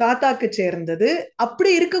அப்பா தாத்தாக்கு சேர்ந்தது, அப்படி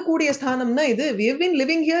இருக்கக்கூடிய ஸ்தானம்னா இது. we have been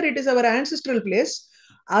living here, it is our ancestral place.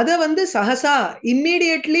 அத வந்து சஹசா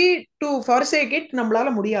immediately to forsake it நம்மளால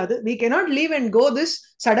முடியாது. we cannot leave and go this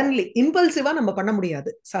suddenly, impulsive-ஆ நம்ம பண்ண முடியாது.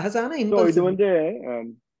 சஹசான impulsive. இது வந்து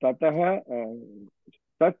ததஹ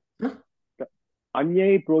தத் அன்யே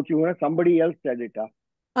ப்ரோச்சுஹு somebody else said it.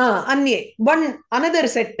 அன்யே one another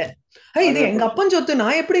set. இது எங்க அப்பன் சொத்து,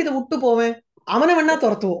 நான் எப்படி இதை விட்டு போவேன், அவனை வேணா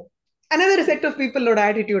துரத்துவோம். another set of people ஓட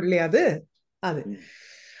attitude இல்லையா அது.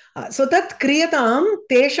 So தத் கிரியதாம்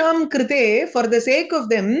தேஷாம் கிருதே, for the sake of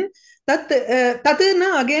them, தத்துனா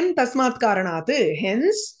again தஸ்மாத் காரணாத்,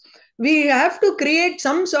 hence we have to create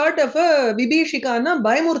some sort of a விபீஷிகான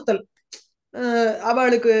பயமுறுத்தல்.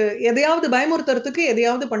 அவளுக்கு எதையாவது பயமுறுத்துறதுக்கு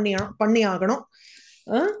எதையாவது பண்ணி ஆகணும்.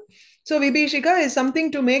 So vibhishika is something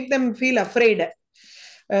to make them feel afraid.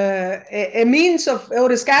 A means of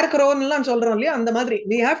ஒரு scarecrow ன்னு சொல்றோம் இல்லையா, அந்த மாதிரி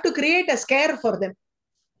we have to create a scare for them.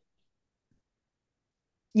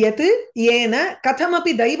 யத் ஏன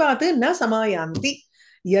கதமபி தைவாத் ந சமாயாந்தி.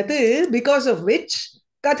 யத் because of which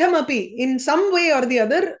கதமபி in some way or the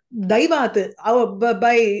other தைவாத்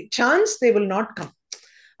by chance they will not come.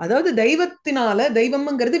 அதாவது தெய்வத்தினால,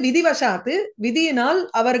 தெய்வம்ங்கிறது விதிவசாத்து, விதியினால்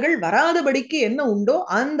அவர்கள் வராதபடிக்கு என்ன உண்டோ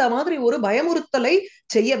அந்த மாதிரி ஒரு பயமுறுத்தலை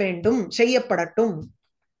செய்ய வேண்டும், செய்யப்படட்டும்.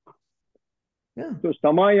 So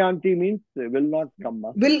samayanti means will not come.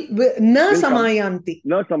 ந சமாயாந்தி.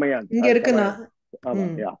 இங்க இருக்கு na.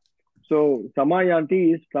 Yeah. So samayanti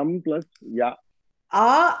is some plus ya. A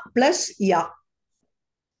plus ya.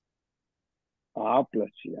 A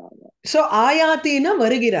plus ya. So ஆயாத்தினா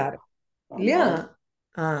வருகிறார் இல்லையா.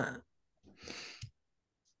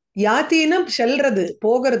 யாத்தினா செல்றது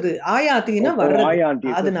போகிறது, ஆயாத்தினா வர்றது.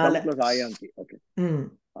 அதனால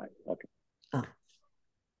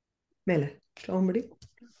மேல ஸ்லோகம்படி.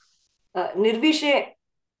 निर्विशे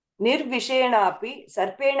निर्विशेणापि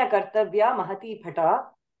सर्पेण कर्तव्या महती भटा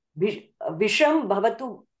विषं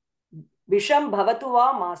भवतु वा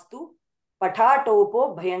मास्तु पठाटोपो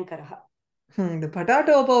भयंकरः. இந்த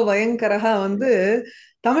பட்டாட்டோப்போ பயங்கரஹா வந்து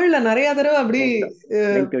தமிழ்ல நிறைய தடவை அப்படி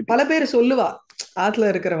பல பேர் சொல்லுவா, ஆத்துல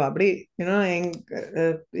இருக்கிறவா அப்படி. ஏன்னா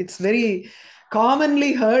it's very commonly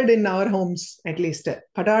hurt in our Holmes at least.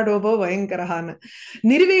 பட்டாட்டோப்போ பயங்கரஹான்னு.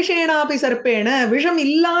 நிர்விஷேனாபி சர்ப்பேன, விஷம்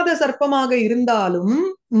இல்லாத சர்ப்பமாக இருந்தாலும்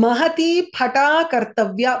மகதி பட்டா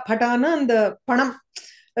கர்த்தவ்யா. பட்டான அந்த பணம்,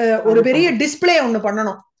 ஒரு பெரிய டிஸ்பிளே ஒண்ணு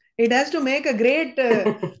பண்ணணும். It has to make a great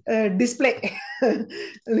display.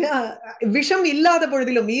 விஷம் இல்லாத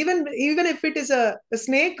பொழுதிலும், even if it is a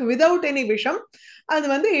snake without any விஷம், அது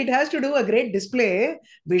வந்து it has to do a great display.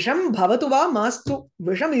 விஷம் பவத்துவா மாஸ்து,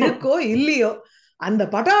 விஷம் இருக்கோ இல்லையோ அந்த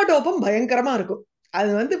பட்டாட்டோப்பம் பயங்கரமா இருக்கும்.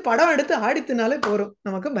 அது வந்து படம் எடுத்து ஆடித்துனாலே போறோம்,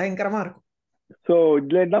 நமக்கு பயங்கரமா இருக்கும். சோ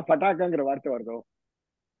இதுல என்ன பட்டாக்காங்கிற வார்த்தை வருதோ?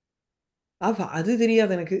 அது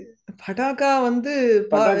தெரியாது எனக்கு. பட்டாக்கா வந்து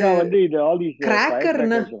இது ஆல் தீஸ்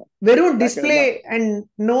கிராக்கர்னா வெறும் டிஸ்ப்ளே அண்ட்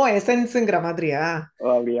நோ எசன்ஸ்ங்கற மாதிரியா?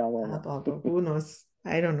 அப்படியே. ஆமா who knows,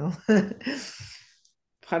 I don't know.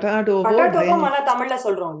 பட்டாட்டோபோ மன தமிழ்ல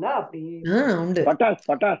சொல்றோம்ல அப்படி. உண்டு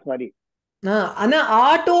பட்டாஸ் மாதிரி. ஆனா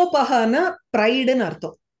ஆட்டோபஹன பிரைடுன்னு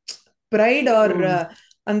அர்த்தம். பிரைட் ஆர்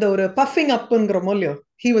அந்த ஒரு பஃபிங் அப்ங்கறமோ இல்லையோ,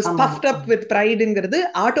 he was puffed up with prideங்கிறது.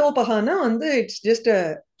 ஆட்டோபஹன வந்து இட்ஸ் ஜஸ்ட்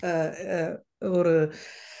ஒரு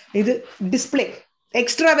இது டிஸ்ப்ளே,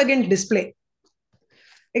 எக்ஸ்ட்ராவகன்ட் டிஸ்ப்ளே.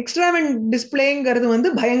 எக்ஸ்ட்ராவகன்ட் டிஸ்ப்ளேங்கிறது வந்து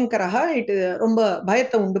பயங்கரஹா, இட் ரொம்ப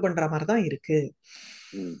பயத்தை உண்டு பண்ற மாதிரி தான் இருக்கு.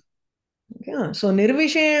 So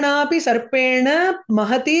nirvishena sarpena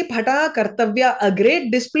mahati phata kartavya. A great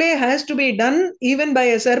display has to be done even by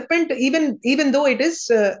a serpent, even though it is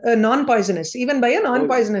non-poisonous, even by a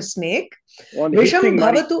non-poisonous snake. Visham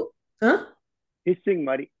bhavatu. Hissing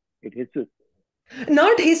mari. It hisses.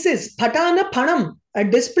 Not hisses. Phatana phanam. A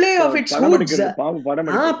display of its hoods.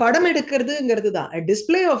 படம் எடுக்கிறதுங்கிறது தான். A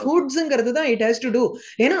display of hoodsங்கிறது தான் it has to do.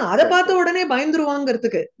 ஏன்னா அதை பார்த்த உடனே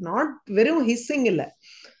பயந்துருவாங்கிறதுக்கு. Not வெறும் hissing இல்ல.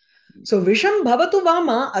 So Visham Bhavatu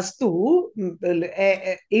Vama Astu,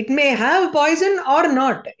 it may have poison or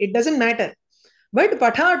not, it doesn't matter. But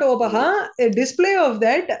Pathatopaha, a display of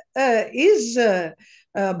that is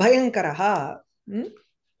Bhayankaraha.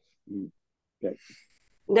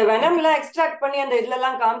 இந்த வெனம்ல extract பண்ணி அந்த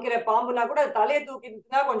இதெல்லாம் காமிக்கிற பாம்புனா கூட தலையை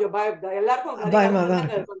தூக்கினா கொஞ்சம் பயப்பட எல்லாருக்கும்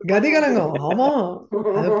கதிகலங்கம். ஆமா,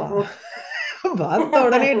 பார்த்த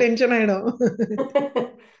உடனே டென்ஷன் ஆயிடும்.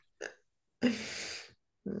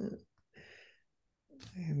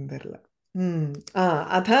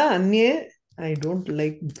 अथ अन्ये I don't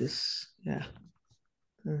like this. Yeah.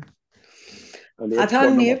 अथ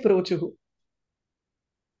अन्ये प्रोचुः.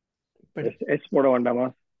 எஸ் போட வேண்டாமா?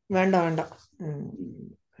 வேண்டாம்.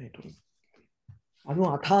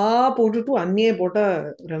 அதுவும் அதா போட்டுட்டு அந்நியே போட்டா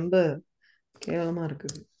ரொம்ப கேவலமா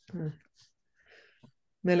இருக்குது.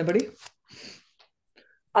 மேலபடி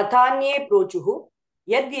अथान्ये प्रोचुः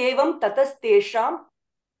यद् एवं ततस्तेषां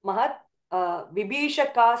महत्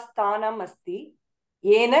विभीषकास्थानम् अस्ति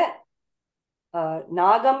येन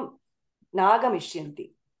नागमिष्यन्ति.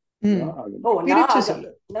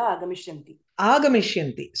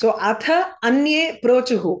 ஆகமிஷ்யந்தி. So அத அந்யே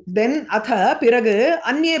ப்ரோச்சுஹு. Then அத பிறகு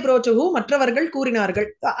அந்யே ப்ரோச்சுஹு மற்றவர்கள் கூறினார்கள்.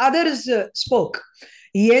 Others spoke.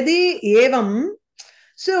 எதி ஏவம்.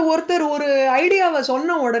 So ஒருத்தர் ஒரு ஐடியாவை சொன்ன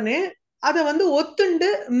உடனே அதை வந்து ஒத்துண்டு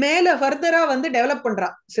மேல ஃபர்தரா வந்து டெவலப் பண்றா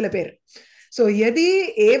சில பேர். So yadi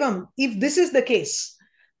evam, if this is the case,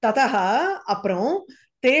 tataha apram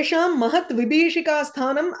tesham mahat vibhishika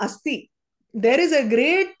sthanam asti. There is a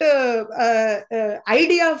great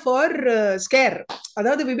idea for scare.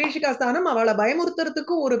 அதாவது விபீஷிகா ஸ்தானம் அவளை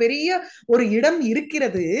பயமுறுத்துறதுக்கு ஒரு பெரிய ஒரு இடம்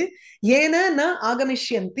இருக்கிறது. ஏன ந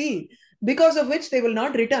ஆகமிஷ்யந்தி, because of which they will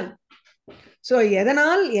not return. So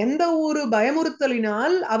எதனால், எந்த ஒரு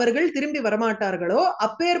பயமுறுத்தலினால் அவர்கள் திரும்பி வரமாட்டார்களோ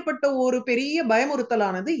அப்பேற்பட்ட ஒரு பெரிய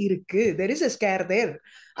பயமுறுத்தலானது இருக்கு. There is a scare there.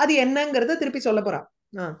 அது என்னங்கறத திருப்பி சொல்ல போறா.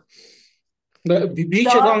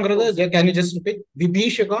 விபீஷகாங்கிறது can you just repeat?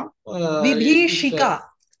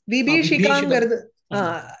 விபீஷிகாங்கிறது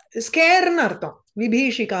ஸ்கேர்னு அர்த்தம்.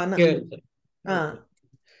 விபீஷிகான்னு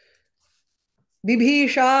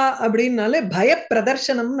விபீஷா அப்படின்னாலே பய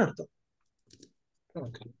பிரதர்சனம்னு அர்த்தம்.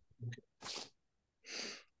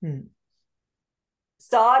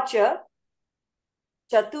 साच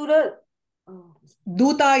चतुर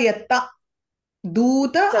दूतायत्ता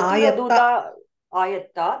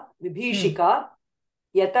आयत्ता विभीषिका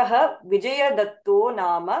यतः विजयदत्तो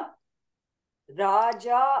नाम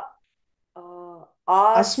राजा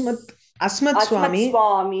अस्मत्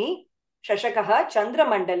स्वामी शशकः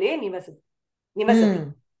चन्द्रमण्डले निवसति.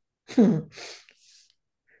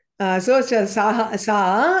 So सा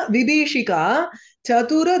vibhishika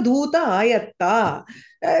chatura ayatha.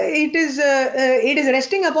 It is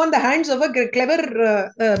resting upon the hands of a clever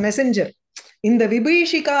messenger. இந்த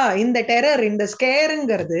விபீஷிகா, இந்த டெரர், இந்த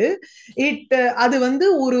ஸ்கேருங்கிறது அது வந்து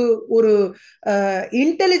ஒரு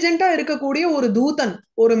இன்டெலிஜென்ட்டா இருக்கக்கூடிய ஒரு தூதன்,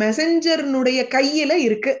 ஒரு மெசஞ்சர்னுடைய கையில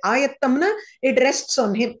இருக்கு. ஆயத்தம்னா it rests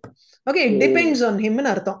on him. Okay, it depends on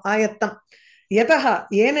ஹிம்னு அர்த்தம் ஆயத்தம். யதஹா,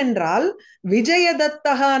 ஏனென்றால்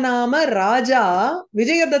விஜயதத்தஹ நாம ராஜா,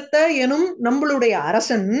 விஜயதத்த எனும் நம்மளுடைய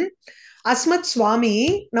அரசன், அஸ்மத் சுவாமி,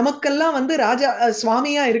 நமக்கெல்லாம் வந்து ராஜா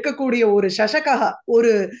சுவாமியா இருக்கக்கூடிய ஒரு சசகா,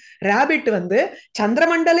 ஒரு ராபிட் வந்து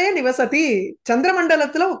சந்திரமண்டலே நிவசதி,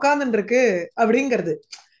 சந்திரமண்டலத்துல உட்கார்ந்துட்டு இருக்கு அப்படிங்கிறது.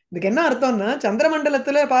 இதுக்கு என்ன அர்த்தம்னா,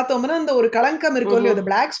 சந்திரமண்டலத்துல பார்த்தோம்னா அந்த ஒரு களங்கம் இருக்கும் இல்லையோ, அந்த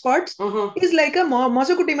black spots is like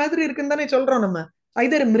Mosakutty மாதிரி இருக்குன்னு தானே சொல்றோம் நம்ம.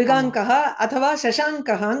 ஐதர் மிருகாங்கா அதுவா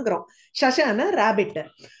சசாங்கங்கிறோம். சசான ராபிட்.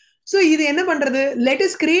 சோ இது என்ன பண்றது? Let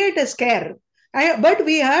us create a scare. But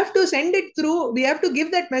we have to send it through, we have to give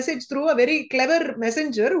that message through a very clever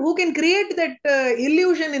messenger who can create that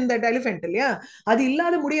illusion in that elephant. இல்லையா? அது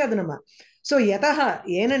இல்லாத முடியாது நம்ம. So யதஹ,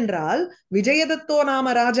 ஏனென்றால் விஜயதத்தோ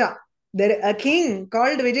நாம ராஜா, there a king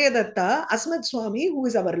called Vijayadatta, Asmat Swami, who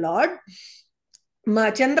is our lord,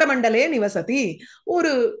 சந்திரமண்டலே நிவசதி,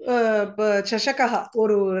 ஒரு சசகா,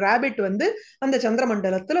 ஒரு rapid வந்து அந்த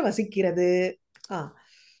சந்திரமண்டலத்துல வசிக்கிறது.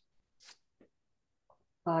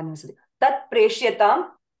 தத் பிரேஷ்யதாம்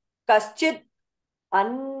கஷ்சித்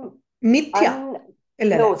மித்யா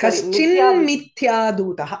இல்ல கஷ்சின்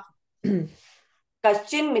மித்யாதூதஹ,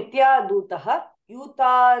 கஷ்சின் மித்யாதூதஹ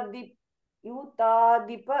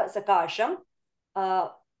யூதாதிப சகாஷம்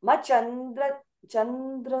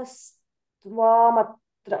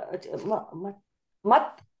சந்திரஸ்வாமத்ர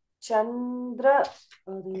மத்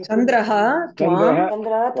சந்திரஹ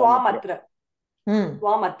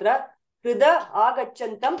त्वामत्र हृद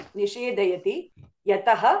आगच्छन्तं निषेधयति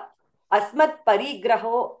यतः अस्मत्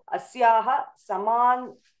परिग्रहो अस्याः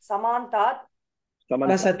समान्तात्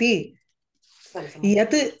वसति.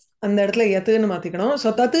 यत् அந்த இடத்துல யத்துன்னு மாத்திக்கணும். சோ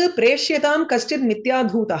தத் பிரேஷ்யதாம் கஷ்டித்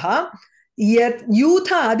மித்யாதூதஹ யூத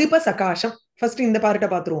அதிப சகாஷம். ஃபர்ஸ்ட் இந்த பார்ட்ட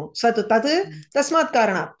பாத்துருவோம். சத்து தது தஸ்மாத்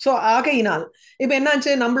காரணா. சோ ஆகையினால் இப்ப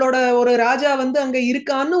என்னாச்சு, நம்மளோட ஒரு ராஜா வந்து அங்க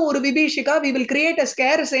இருக்கான்னு ஒரு விபீஷிகா, we will create a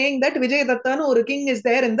scare saying that விஜயதத்தான்னு ஒரு king is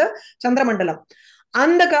there in the சந்திரமண்டலம்.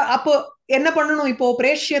 அந்த அப்போ என்ன பண்ணணும் இப்போ?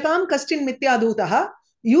 பிரேஷ்யதாம் கஷ்டின் மித்யாதூதஹ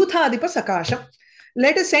யூதாதிப சகாஷம்.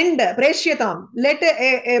 let us send பிரேஷ்யதாம், let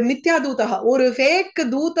மித்யாதூதஹ, ஒரு ஃபேக்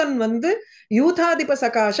தூதன் வந்து யூதாதிப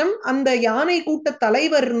சகாஷம், அந்த யானை கூட்ட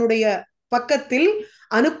தலைவருடைய பக்கத்தில்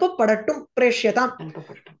அனுப்பப்படட்டும். பிரேஷ்யதாம்.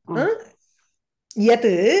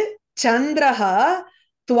 யத் சந்திரஹ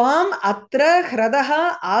த்வாம் அத்ர ஹ்ரதஹ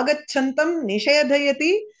ஆகச்சந்தம்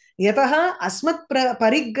நிஷேதயதி யதஹ அஸ்மத்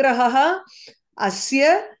பரிக்ரஹः அஸ்ய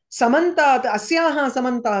சமந்தாத், அஸ்யாஹ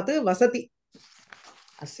சமந்தாத் வசதி.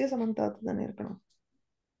 அஸ்ய சமந்தாத் தானே இருக்கணும்.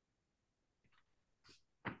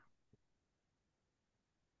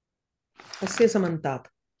 அஸ்ய சமந்தாத்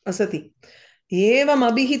வசதி. ஏவம்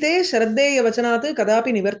அபிஹிதே ஸ்ரத்தேய வச்சனாத்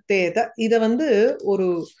கதாபி நிவர்த்தேத. இத வந்து ஒரு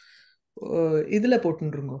இதுல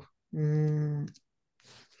போட்டுருங்க.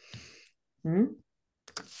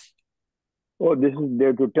 Oh, this is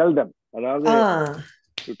there to tell them.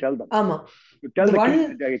 To tell them. ஆமா. To tell the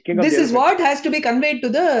king of this is what has to be conveyed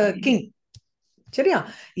to the king. சரியா?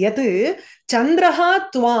 எது சந்திரஹா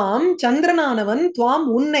துவாம், சந்திரனானவன், துவாம்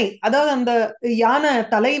உன்னை, அதாவது அந்த யான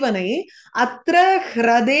தலைவனை, அத்ர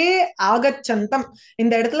ஹ்ரதே ஆகச்சந்தம்,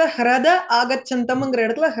 இந்த இடத்துல ஹ்ரத ஆகச்சந்தம்ங்கிற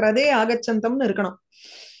இடத்துல ஹ்ரதே ஆகச்சந்தம்னு இருக்கணும்.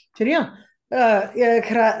 சரியா?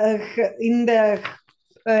 இந்த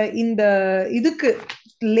இந்த இதுக்கு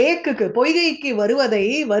லேக்குக்கு பொய்கைக்கு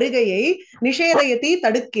வருகையை நிஷேதயத்தி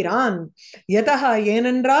தடுக்கிறான். யதஹா,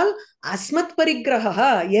 ஏனென்றால் அஸ்மத் பரிகிரஹ,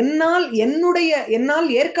 என்னால்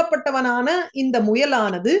ஏற்கப்பட்டவனான இந்த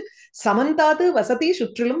முயலானது சமந்தாது வசதி,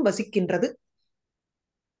 சுற்றிலும் வசிக்கின்றது.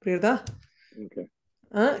 புரியுதா?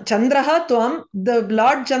 சந்திரஹா துவாம், the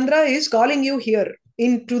Lord Chandra is calling you here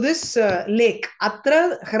into this lake. Atra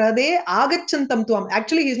hrade agachantam tuam.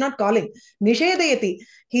 Actually he is not calling, nishedayati,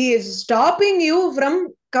 he is stopping you from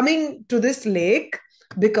coming to this lake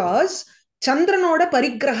because chandranoda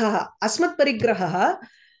parigraha, asmat parigraha,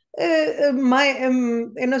 my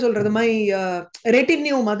enna solradhu, my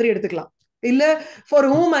retinue மாதிரி எடுத்துக்கலாம். இல்ல for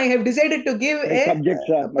whom I have decided to give a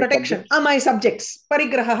protection. My subjects,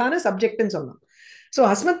 parigraha na subject ன்னு சொல்லலாம். So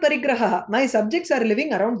asmat parigraha, my subjects are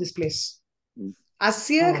living around this place.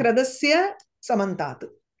 அஸ்ய ஹ்ரதஸ்ய சமந்தாத்.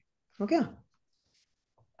 Okay.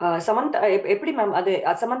 Samantha எப்படி ma'am அது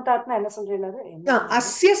சமந்தாத்னா என்ன சொல்றீங்க அது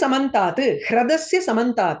அஸ்ய சமந்தாத்து ஹ்ரதஸ்ய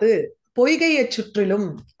சமந்தாத்து பொய்கையை சுற்றிலும்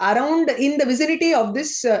around in the vicinity of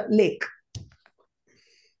this lakh.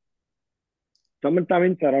 Samanta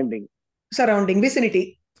means surrounding. Surrounding vicinity.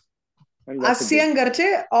 Asyangarche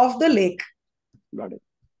of the lake. Got it.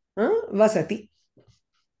 Vasati.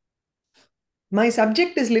 My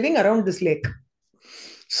subject is living around this lake.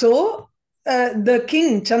 So the king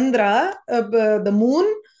Chandra, the moon,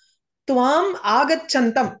 tvam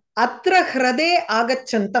agachantam atra hrade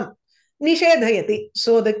agachantam nishedhayati.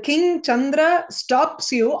 So the king Chandra stops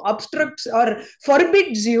you, obstructs or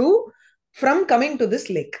forbids you from coming to this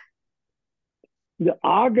lake. The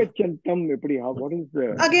agachantam eppadi, what is the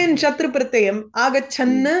again shatru pratyayam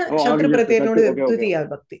agachanna shatru pratyayanoda dutiya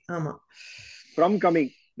bhakti. Ama from coming,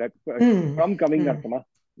 that from coming arthama.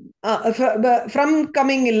 From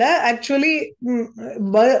coming illa actually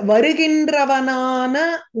வருகின்றவனான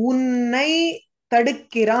உன்னை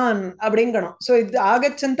தடுக்கிறான் அப்படிங்கணும். So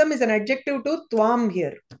agachantam is an adjective to tvam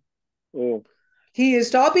here. Oh, he is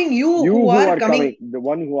stopping you who are coming, the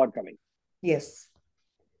one who are coming. Yes.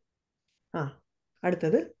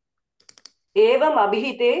 அடுத்தது ஏவம்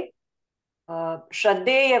அபிஹிதே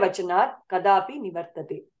ஸ்ரத்தேய வச்சனாத் கதாபி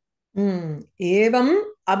நிவர்த்ததே. ஏவம்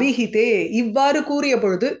அபிஹிதே இவ்வாறு கூறிய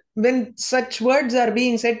பொழுது, when such words are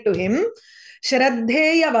being said to him,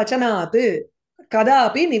 ஸ்ரத்தேய வச்சனாத்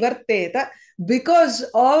கதாபி நிவர்த்தேத, because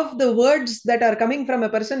of the words that are coming from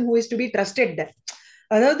a person who is to be trusted.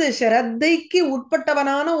 அதாவது ஸ்ரத்தைக்கு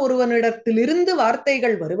உட்பட்டவனான ஒருவனிடத்திலிருந்து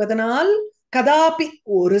வார்த்தைகள் வருவதனால் கதாபி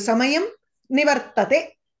ஒரு சமயம் நிவர்த்ததே,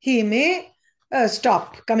 he may stop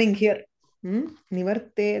coming here.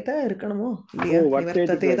 நிவர்த்தேத இருக்கணுமோ இல்லையா?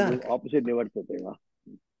 நிவர்த்ததே தான் ஆப்போசிட் நிவர்த்ததேவா?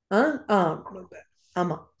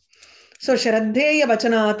 ஆமா. சோ ஸ்ரத்தேய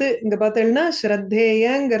வச்சனாத் இங்க பார்த்தேன்னா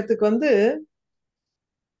ஸ்ரத்தேயங்கிறதுக்கு வந்து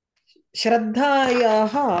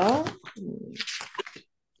ஸ்ரத்தாயாக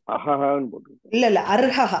அஹஹன்னு போட்டு இல்ல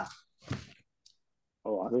அர்ஹஹ.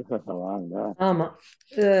 ஓ அர்ஹஹவாங்க. ஆமா,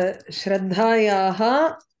 ஸ்ரத்தாயாக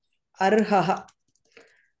அர்ஹஹ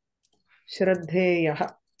ஸ்ரத்தேயः.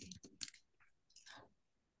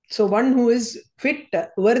 So one who is fit,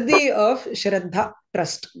 worthy of shraddha,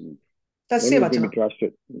 trust. Tasya vachanam.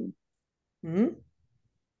 Trusted.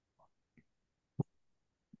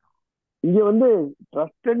 இங்க வந்து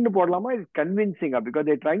trusted போடலாமா? It's convincing, because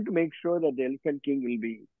they're trying to make sure that the elephant king will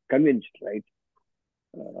be convinced, right?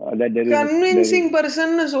 That there is convincing person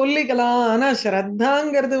சொல்லிக்கலாம். ஆனா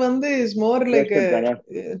ஸ்ரத்தாங்கிறது வந்து is more like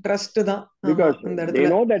trust தான். Because they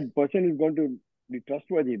know that person is going to be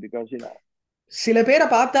trustworthy, because you know சில பேரை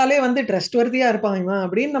பார்த்தாலே வந்து trust வர்த்தியா இருப்பாங்க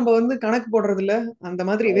அப்படின்னு நம்ம வந்து கணக்கு போடுறது இல்ல. அந்த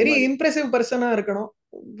மாதிரி வெரி இம்ப்ரெசிவ் பர்சனா இருக்கணும்,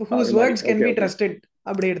 whose words can be trusted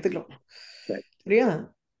அப்படி எடுத்துக்கலாம். சரியா?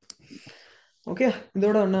 ஓகே,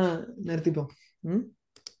 இதோட ஒண்ணா நிறுத்திப்போம்.